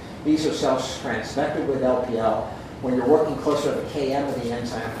concentrations. These are cells transfected with LPL. When you're working closer to the Km of the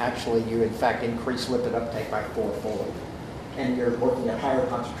enzyme, actually you in fact increase lipid uptake by 4-fold. And you're working at higher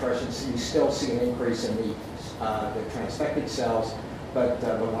concentrations, so you still see an increase in the transfected cells, but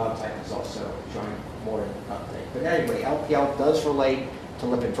the wild type is also showing more uptake. But anyway, LPL does relate to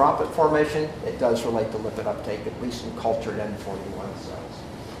lipid droplet formation. It does relate to lipid uptake, at least in cultured N41 cells.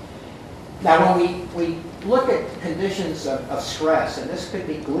 Now, when we look at conditions of stress, and this could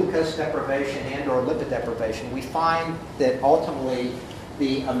be glucose deprivation and or lipid deprivation, we find that ultimately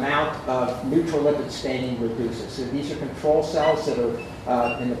the amount of neutral lipid staining reduces. So these are control cells that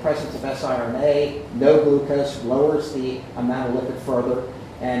are in the presence of siRNA. No glucose lowers the amount of lipid further,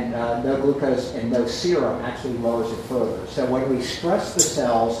 and no glucose and no serum actually lowers it further. So when we stress the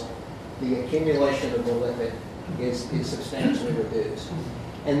cells, the accumulation of the lipid is substantially reduced.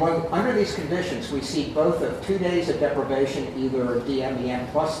 And when, under these conditions, we see both of 2 days of deprivation, either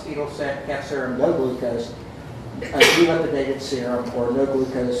DMEM plus fetal cat serum, no glucose, a delipidated serum, or no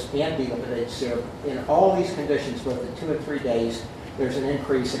glucose and delipidated serum. In all these conditions, both at 2 and 3 days, there's an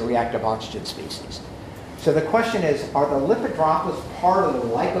increase in reactive oxygen species. So the question is, are the lipid droplets part of the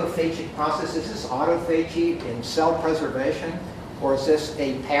lipophagic process? Is this autophagy in cell preservation, or is this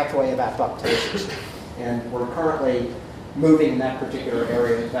a pathway of apoptosis? And we're currently moving in that particular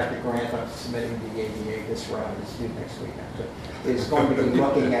area. In fact, the grant I'm submitting to the ADA this round is due next week, actually, is going to be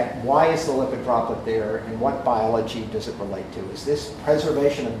looking at why is the lipid droplet there and what biology does it relate to? Is this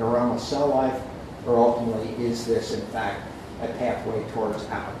preservation of neuronal cell life, or ultimately is this, in fact, a pathway towards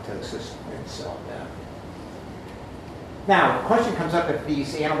apoptosis and cell death? Now, the question comes up, if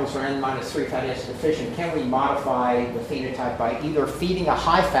these animals are N-3 fatty acid deficient, can we modify the phenotype by either feeding a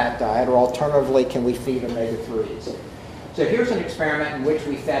high-fat diet, or alternatively, can we feed omega-3s? So here's an experiment in which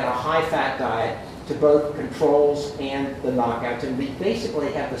we fed a high-fat diet to both controls and the knockouts, and we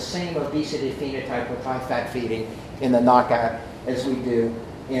basically have the same obesity phenotype with high-fat feeding in the knockout as we do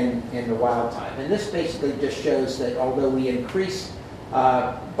in the wild type. And this basically just shows that although we increase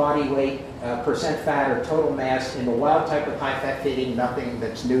body weight, percent fat, or total mass in the wild type with high-fat feeding, nothing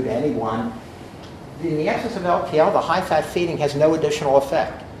that's new to anyone, in the absence of LPL, the high-fat feeding has no additional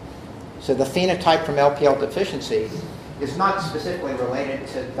effect. So the phenotype from LPL deficiency is not specifically related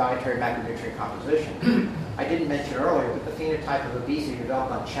to dietary macronutrient composition. I didn't mention earlier, but the phenotype of obesity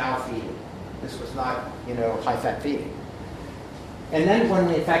developed on chow feeding. This was not, high-fat feeding. And then when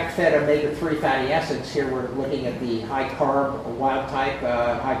we in fact fed omega-3 fatty acids, here we're looking at the high-carb wild type,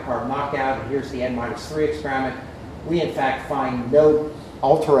 high-carb knockout, and here's the N-3 experiment. We in fact find no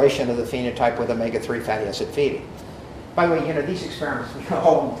alteration of the phenotype with omega-3 fatty acid feeding. By the way, these experiments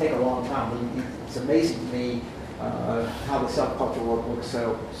all take a long time. It's amazing to me how the cell culture work looks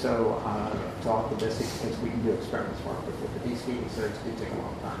so optimistic because we can do experiments work, but these feeding studies do take a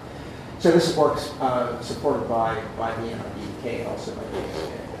long time. So this works supported by the NIDK, also by the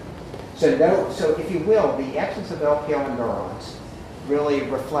ADK. So if you will, the absence of LPL in neurons really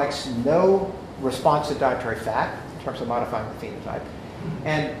reflects no response to dietary fat in terms of modifying the phenotype.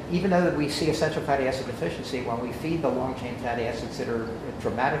 And even though we see essential fatty acid deficiency, when we feed the long-chain fatty acids that are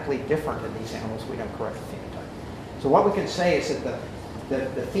dramatically different in these animals, we don't correct the phenotype. So what we can say is that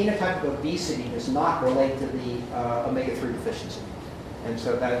the phenotype of obesity does not relate to the omega-3 deficiency. And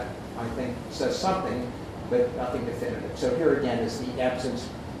so that, I think, says something, but nothing definitive. So here again is the absence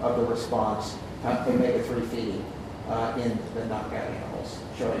of the response to omega-3 feeding in the knockout animals,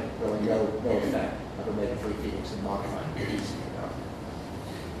 showing really no effect of omega-3 feedings in modifying obesity.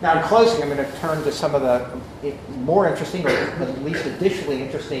 Now, in closing, I'm going to turn to some of the more interesting, or at least additionally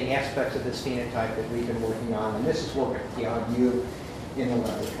interesting aspects of this phenotype that we've been working on, and this is work beyond you in the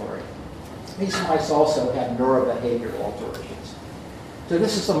laboratory. These mice also have neurobehavioral alterations. So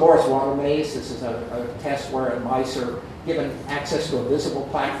this is the Morris water maze. This is a test where mice are given access to a visible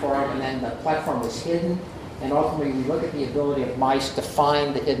platform, and then the platform is hidden, and ultimately we look at the ability of mice to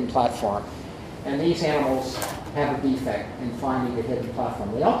find the hidden platform. And these animals have a defect in finding the hidden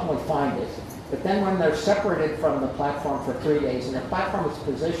platform. They ultimately find it, but then when they're separated from the platform for 3 days and the platform is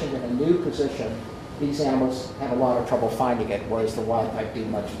positioned in a new position, these animals have a lot of trouble finding it, whereas the wild type do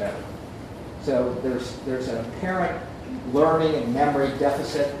much better. So there's an apparent learning and memory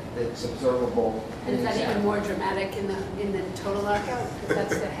deficit that's observable. And is that even more dramatic in the total knockout? Because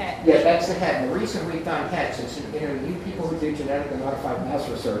that's the head. Yeah, that's the head. And the reason we've done heads is, you people who do genetically modified mouse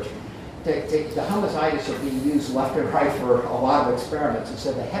research, the homozygous are being used left and right for a lot of experiments. And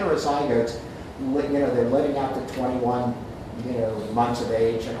so the heterozygotes, they're living out to 21, months of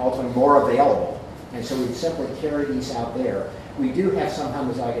age and ultimately more available. And so we simply carry these out there. We do have some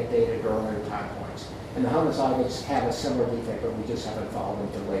homozygote data at earlier time points. And the homozygotes have a similar defect, but we just haven't followed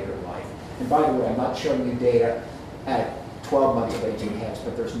them to later in life. And by the way, I'm not showing you data at 12 months of age in heads,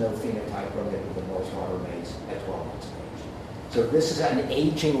 but there's no phenotype related to the Morris water maze at 12 months of age. So this is an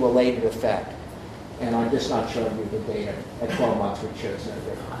aging-related effect, and I'm just not showing you the data at 12 months, which shows no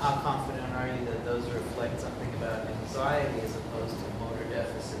difference. How confident are you that those reflect something about anxiety as opposed to motor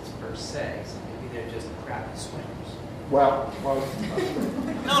deficits per se? So maybe they're just crappy swimmers. Well,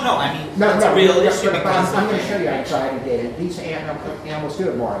 No, I mean, that's a real issue. I'm going to show you anxiety data. These animals do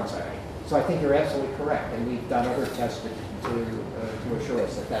have more anxiety. So I think you're absolutely correct, and we've done other tests to assure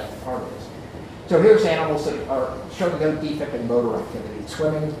us that that's part of this. So here's animals that are showing no defect in motor activity.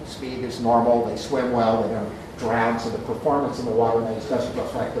 Swimming speed is normal. They swim well. They don't drown. So the performance in the water maze doesn't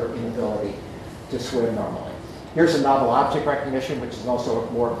reflect their inability to swim normally. Here's a novel object recognition, which is also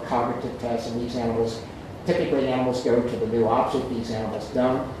a more cognitive test. And these animals, typically animals go to the new object. These animals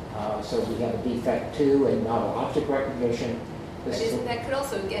don't. So we have a defect too in novel object recognition. That could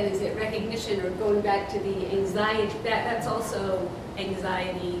also, again, is it recognition or going back to the anxiety? That's also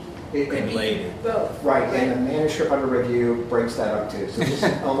anxiety. Related. Both. Right, and the manuscript under review breaks that up too. So this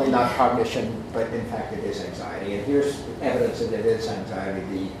is only not cognition, but in fact it is anxiety. And here's evidence that it is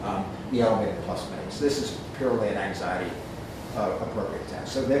anxiety, the elevated plus maze. This is purely an anxiety appropriate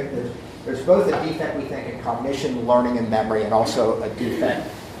test. So there's both a defect, we think, in cognition, learning, and memory, and also a defect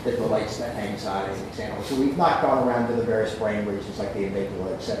that relates to anxiety in these animals. So we've not gone around to the various brain regions like the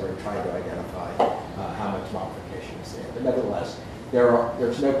amygdala, et cetera, trying to identify how much modification is there. But nevertheless,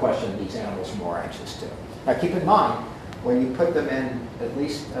 there's no question these animals are more anxious too. Now keep in mind, when you put them in at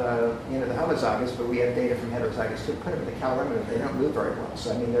least the homozygous, but we have data from heterozygous too, put them in the calorimeter, they don't move very well.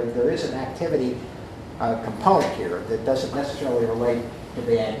 So I mean, there is an activity component here that doesn't necessarily relate to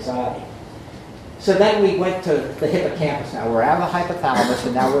the anxiety. So then we went to the hippocampus. Now we're out of the hypothalamus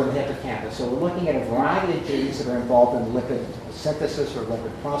and now we're in the hippocampus. So we're looking at a variety of genes that are involved in lipid synthesis or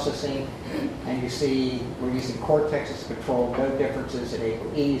lipid processing. And you see we're using cortex as control, no differences in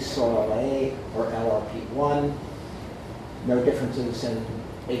ApoE, SORL-A, or LRP1. No differences in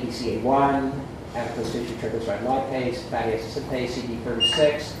ABCA1, adipose tissue triglyceride lipase, fatty acid synthase,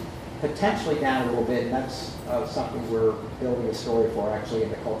 CD36. Potentially down a little bit, and that's something we're building a story for actually in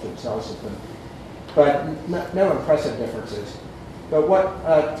the cultured cell system. But no impressive differences. But what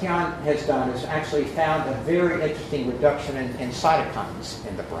Tian has done is actually found a very interesting reduction in cytokines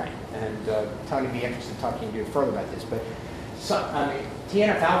in the brain. And Tony would be interested in talking to you further about this. But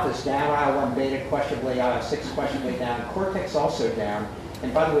TNF-alpha is down, IL-1 beta questionably, IL-6 questionably down, cortex also down.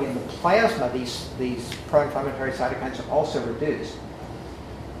 And by the way, in the plasma, these pro-inflammatory cytokines are also reduced.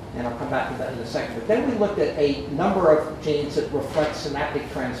 And I'll come back to that in a second. But then we looked at a number of genes that reflect synaptic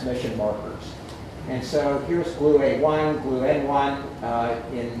transmission markers. And so here's GLU-A1,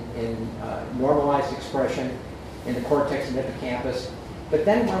 GLU-N1 in normalized expression in the cortex and hippocampus. But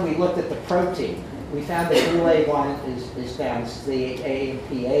then when we looked at the protein, we found that GLU-A1 is down. This is the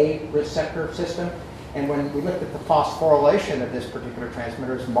AMPA receptor system. And when we looked at the phosphorylation of this particular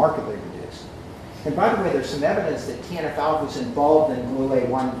transmitter, it's markedly reduced. And by the way, there's some evidence that TNF-alpha is involved in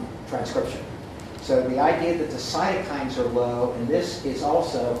GLU-A1 transcription. So the idea that the cytokines are low, and this is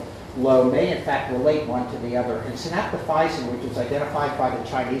also low, may in fact relate one to the other. And synaptophysin, which was identified by the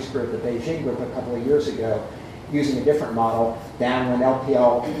Chinese group, the Beijing group, a couple of years ago, using a different model, down when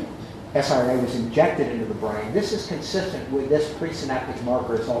LPL siRNA was injected into the brain. This is consistent with this presynaptic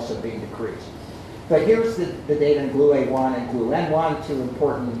marker is also being decreased. But here's the data in GLU-A1 and GLU-N1, two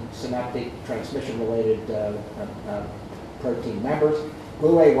important synaptic transmission-related protein members.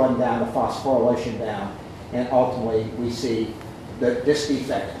 GLU-A1 down, the phosphorylation down, and ultimately we see that this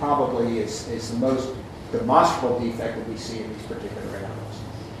defect probably is the most demonstrable defect that we see in these particular animals.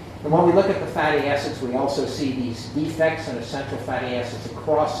 And when we look at the fatty acids, we also see these defects in essential fatty acids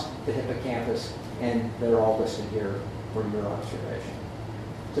across the hippocampus, and they're all listed here for your observation.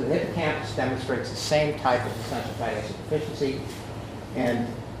 So the hippocampus demonstrates the same type of essential fatty acid deficiency, and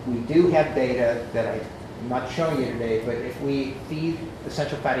we do have data that I'm not showing you today, but if we feed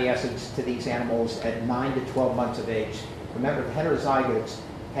essential fatty acids to these animals at 9 to 12 months of age, remember the heterozygotes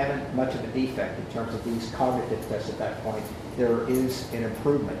haven't much of a defect in terms of these cognitive tests at that point. There is an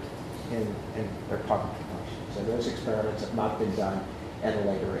improvement in their cognitive function. So those experiments have not been done at a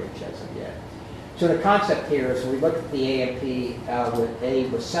later age as of yet. So the concept here is we look at the AMP with a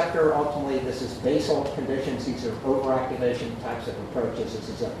receptor. Ultimately, this is basal conditions. These are overactivation types of approaches. This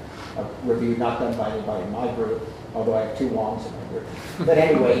is a review not done by anybody in my group, although I have two Wongs in my group. But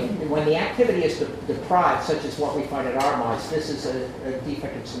anyway, when the activity is deprived, such as what we find in our mice, this is a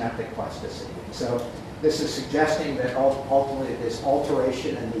defect in synaptic plasticity. So this is suggesting that ultimately this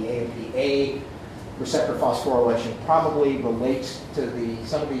alteration in the AMPA receptor phosphorylation probably relates to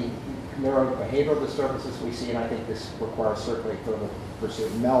some of the neurobehavioral disturbances we see, and I think this requires certainly further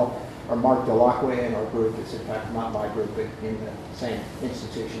pursuit. Mel or Mark Delacroix in our group is in fact not my group, but in the same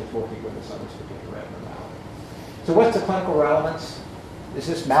institution is working with us on this particular abnormality. So what's the clinical relevance? Is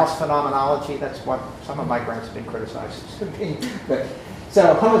this mouse phenomenology? That's what some of my grants have been criticized as being. But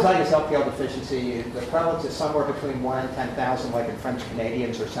so homozygous LPL deficiency, the prevalence is somewhere between 1 in 10,000, like in French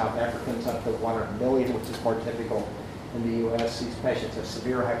Canadians or South Africans, up to 1 in a million, which is more typical in the U.S. These patients have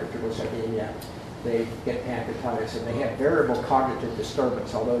severe hypertriglyceridemia. They get pancreatitis, and they have variable cognitive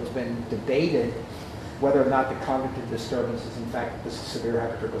disturbance, although it's been debated whether or not the cognitive disturbance is in fact this severe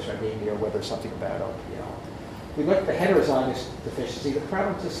hypertriglyceridemia or whether something about LPL. We look at the heterozygous deficiency. The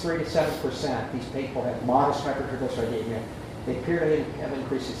prevalence is 3 to 7%. These people have modest hypertriglyceridemia. They appear to have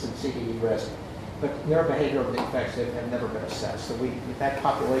increases in CVD risk, but neurobehavioral defects have never been assessed. So that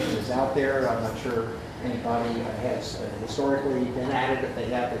population is out there. I'm not sure anybody has historically been at it. If they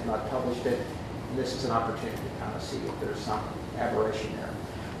have, they've not published it. And this is an opportunity to kind of see if there's some aberration there.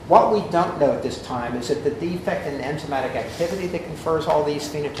 What we don't know at this time is that the defect in enzymatic activity that confers all these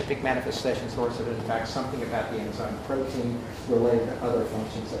phenotypic manifestations, or is it in fact something about the enzyme protein related to other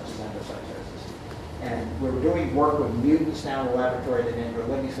functions such as endocytosis. And we're doing work with mutants now in the laboratory that Andrew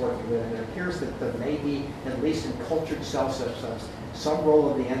Libby's working with, and it appears that there may be, at least in cultured cell systems, some role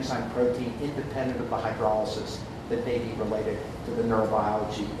of the enzyme protein independent of the hydrolysis that may be related to the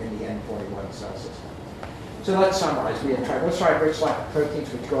neurobiology in the N41 cell system. So let's summarize. We have triglyceride-rich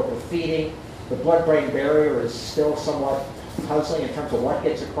lipoproteins which go up with feeding. The blood-brain barrier is still somewhat puzzling in terms of what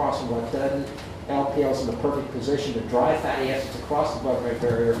gets across and what doesn't. LPL is in the perfect position to drive fatty acids across the blood-brain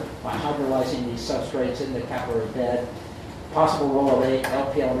barrier by hydrolyzing these substrates in the capillary bed. Possible role of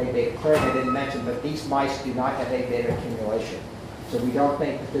LPL and A-beta clearing I didn't mention, but these mice do not have A-beta accumulation. So we don't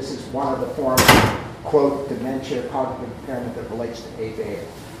think that this is one of the forms of, quote, dementia, cognitive impairment that relates to A-beta.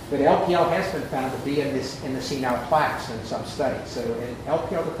 But LPL has been found to be in the senile plaques in some studies. So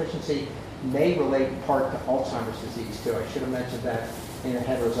LPL deficiency may relate in part to Alzheimer's disease too. I should have mentioned that in a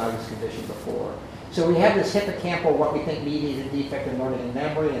heterozygous condition before. So we have this hippocampal, what we think mediated defect in learning and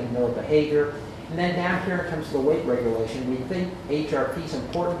memory and neurobehavior. And then down here in terms of the weight regulation, we think HRP is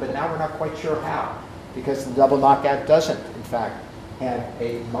important, but now we're not quite sure how, because the double knockout doesn't, in fact, have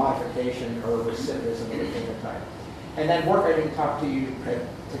a modification or recidivism of the phenotype. And then work I didn't talk to you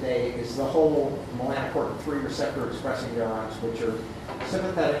today is the whole melanocortin-3 receptor expressing neurons, which are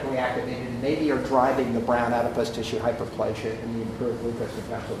sympathetically activated and maybe are driving the brown adipose tissue hyperplasia and the improved glucose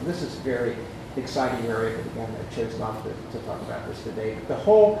metabolism. This is a very exciting area, but again, I chose not to talk about this today. But the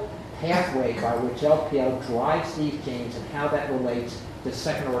whole pathway by which LPL drives these genes and how that relates to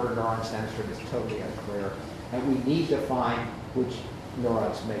second-order neuron sensor is totally unclear. And we need to find which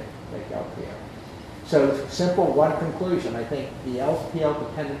neurons make LPL. So simple one conclusion. I think the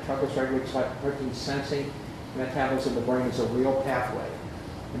LPL-dependent triglyceride-rich protein sensing metabolism in the brain is a real pathway.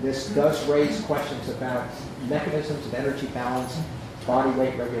 And this does raise questions about mechanisms of energy balance, body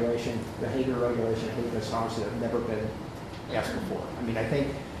weight regulation, behavior regulation, and response that have never been asked before. I mean, I think,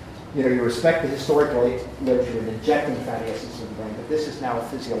 you respect the historical literature in injecting fatty acids in the brain, but this is now a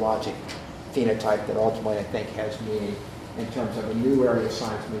physiologic phenotype that ultimately I think has meaning in terms of a new area of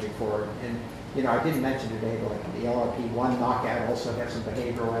science moving forward. And, I didn't mention today, but like the LRP1 knockout also has some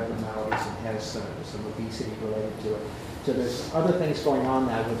behavioral abnormalities and has some obesity related to it. So there's other things going on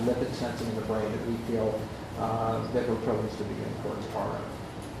now with lipid sensing in the brain that we feel that we're privileged to be an important part of.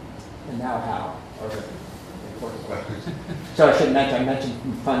 And now how are the important questions. So I should mention, I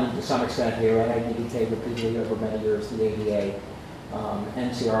mentioned funding to some extent here, and IDDK repeatedly over many years, the ADA,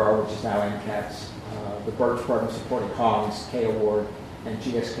 NCRO, which is now NCATS, the Birch program supporting Hong's K Award, and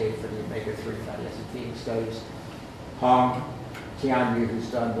GSK for the omega-3 fatty acid feeding studies. Hong, Tianyu, who's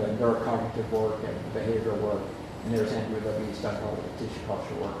done the neurocognitive work and the behavioral work, and there's Andrew Levy, who's done all the tissue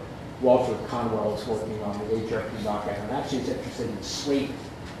culture work. Walter Conwell is working on the HRP knockout, and actually is interested in sleep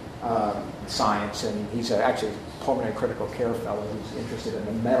science, and he's actually a pulmonary critical care fellow who's interested in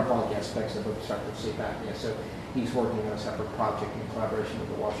the metabolic aspects of obstructive sleep apnea. So he's working on a separate project in collaboration with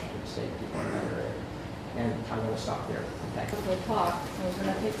the Washington State people in that area. And I'm going to stop there. Thank you. We'll talk. We're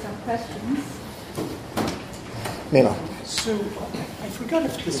going to take some questions. Mila. So I forgot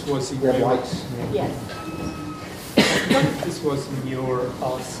if this was in Red your... lights. Yes. I forgot if this was in your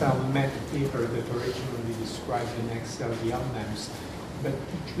CellMed paper that originally described the next LDL MEMS, but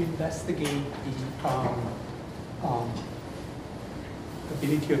did you investigate the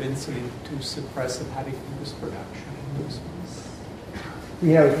ability of insulin to suppress hepatic glucose production in those ones?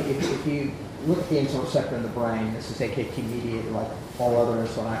 If you look at the insulin receptor in the brain, this is AKT mediated like all other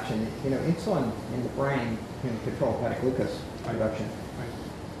insulin action. Insulin in the brain can control hepatic glucose production. Right.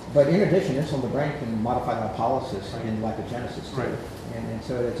 But in addition, insulin in the brain can modify lipolysis and lipogenesis too. Right. And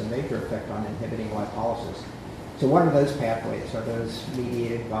so it's a major effect on inhibiting lipolysis. So what are those pathways? Are those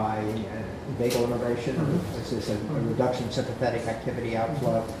mediated by vagal innervation? Is this a reduction in sympathetic activity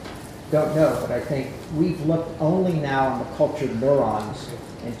outflow? Don't know, but I think we've looked only now on the cultured neurons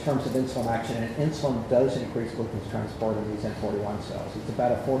in terms of insulin action, and insulin does increase glucose transport in these N41 cells. It's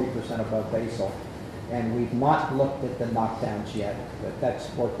about a 40% above basal, and we've not looked at the knockdowns yet, but that's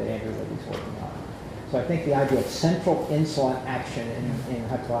work that Andrew Libby's working on. So I think the idea of central insulin action in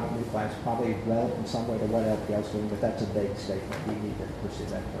hypothalamic nuclei is probably relevant in some way to what LPL is doing, but that's a vague statement. We need to pursue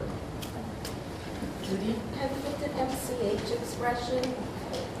that further. Judy? Have you looked at MCH expression?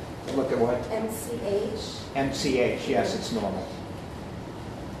 Look at what? MCH. MCH, yes, it's normal.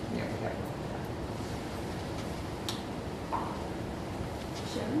 Yeah, we have.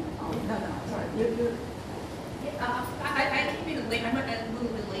 Sharon? Oh, no, sorry. You. Yeah, I came in late. I'm a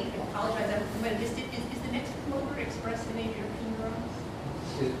little bit late. I apologize. I might have missed it. Is the next promoter expressed in HRP neurons?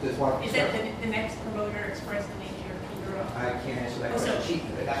 Is what? Is that the next promoter expressed in HRP neurons? I can't answer that Oh, so- question.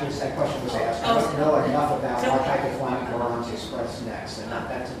 That question was asked. I Oh, don't know enough about so- what hypothalamic neurons express next, and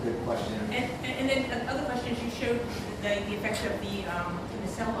that's a good question. And then other questions, you showed the effect of the in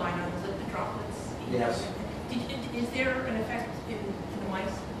the cell line on the lipid droplets. Yes. Is there an effect in the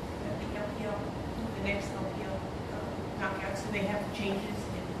mice, the LPL, the next LPL knockouts? Do they have changes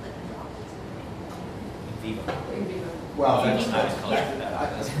in lipid droplets? In vivo. Well, that's not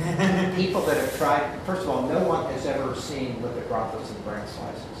people that have tried, first of all, no one has ever seen lipid droplets in brain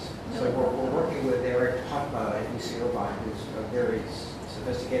slices. So we're working with Eric Hutma at UC Irvine, who's a very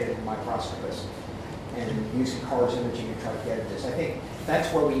sophisticated microscopist, and using CARS imaging to try to get at this. I think that's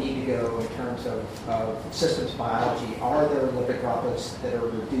where we need to go in terms of systems biology. Are there lipid droplets that are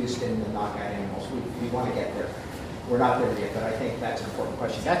reduced in the knockout animals? We want to get there. We're not there yet, but I think that's an important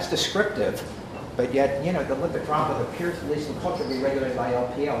question. That's descriptive. But yet, the lipid droplet appears, at least in culture, to be regulated by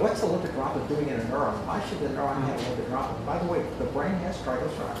LPL. What's the lipid droplet doing in a neuron? Why should the neuron have a lipid droplet? By the way, the brain has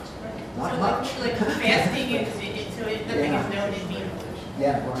triglycerides. Not much. Like fasting is, so nothing is known in vivo.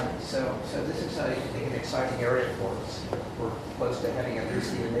 Yeah, right. So this is, I think, an exciting area for us. We're close to having at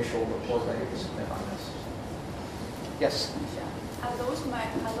least the initial report ready to submit on this. Yes? Are those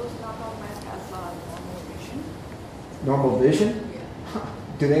knockout mice have normal vision? Normal vision?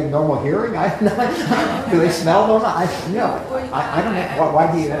 Do they have normal hearing? Do they smell normal? I don't know.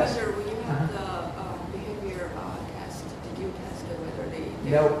 Why do you ask? Whether when you have the behavior test, did you test whether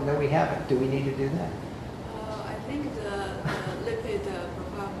they... No, we haven't. Do we need to do that? I think the lipid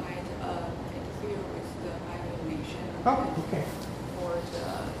profile might Oh, okay. for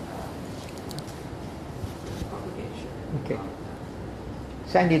the propagation. Okay.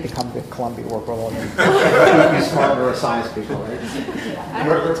 So I need to come to Columbia, work with all you smarter science people, right? I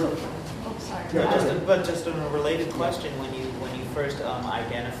want to. Oh, sorry. But just on a related question, when you first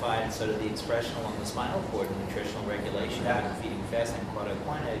identified sort of the expression along the spinal cord and nutritional regulation of feeding fasting, quite a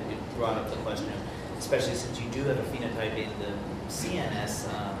point, it brought up the question, especially since you do have a phenotype in the CNS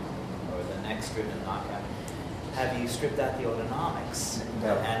or the next-driven knockout. Have you stripped out the autonomics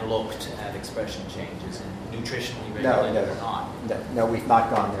and looked at expression changes and nutritionally regulated or not? No, we've not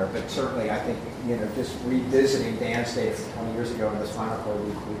gone there, but certainly I think, just revisiting Dan's data from 20 years ago in the spinal cord,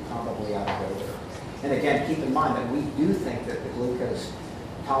 we probably ought to go there. And again, keep in mind that we do think that the glucose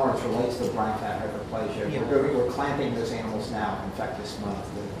tolerance relates to brain fat hyperplasia. Yeah. We're clamping those animals now, in fact, this month,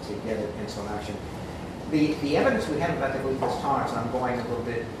 to get insulin action. The evidence we have about the glucose tolerance, and I'm going a little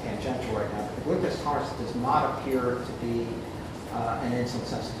bit tangential right now, but the glucose tolerance does not appear to be an insulin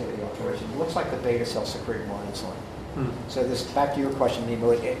sensitivity alteration. It looks like the beta cells secrete more insulin. So this, back to your question,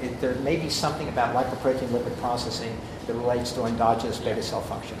 Nemo, there may be something about lipoprotein lipid processing that relates to endogenous beta cell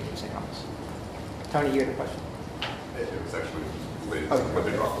function in these animals. Tony, you had a question? It was actually related to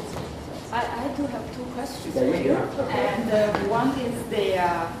lipid droplets. I do have two questions There for you you. go. Okay. And one is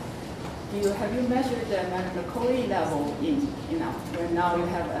have you measured the melanocortin level in, when now you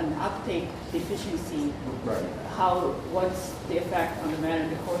have an uptake deficiency? Right. What's the effect on the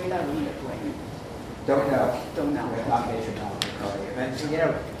melanocortin level in the brain? Don't know. Don't know. We have not measured melanocortin. And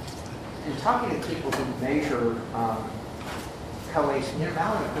in talking to people who measure coagulation,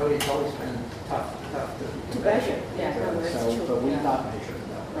 melanocortin has always been tough to measure. Yeah, that's So, true. but we've Yeah. not measured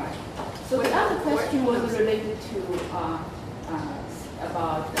that. Right. So the other question was related to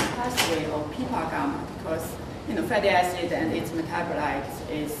about the pathway of PPAR gamma, because fatty acid and its metabolites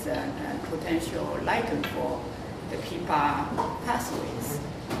is a potential ligand for the PPAR pathways.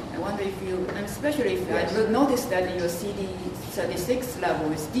 I wonder if you, and especially if Yes. I noticed that your CD36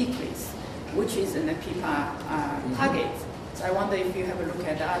 level is decreased, which is in the PPAR target. So I wonder if you have a look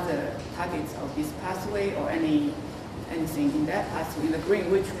at other targets of this pathway or anything in that pathway in the brain,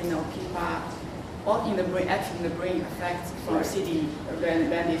 which we know PPAR, or in the brain, actually in the brain affects Right. when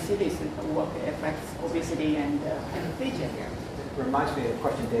the cities work, affects obesity and aphasia. It reminds me of a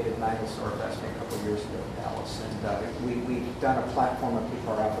question David Magelsdorf asked me a couple of years ago in Dallas. And we've done a platform of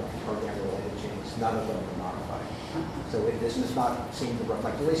PPAR alpha program-related genes. None of them are modified. So this does not seem to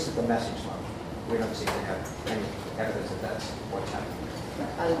reflect, at least at the message level, we don't seem to have any evidence that that's what's happening.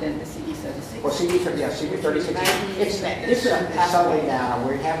 Other than the CD36. Well, CD36, it's subtly down.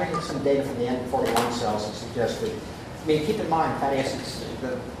 We're having some data from the N41 cells that suggest that, keep in mind, fatty acids,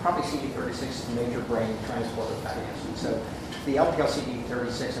 probably CD36 is a major brain transporter of fatty acids. So the LPL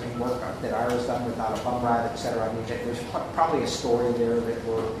CD36, work that Ira's done with bumrad, et cetera, there's probably a story there that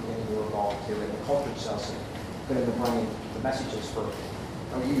we're beginning to evolve to, and the cultured cells that in the brain, the messages for,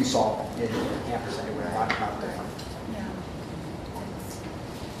 you saw in campus anywhere, not different. Yeah.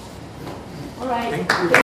 All right. Thank you.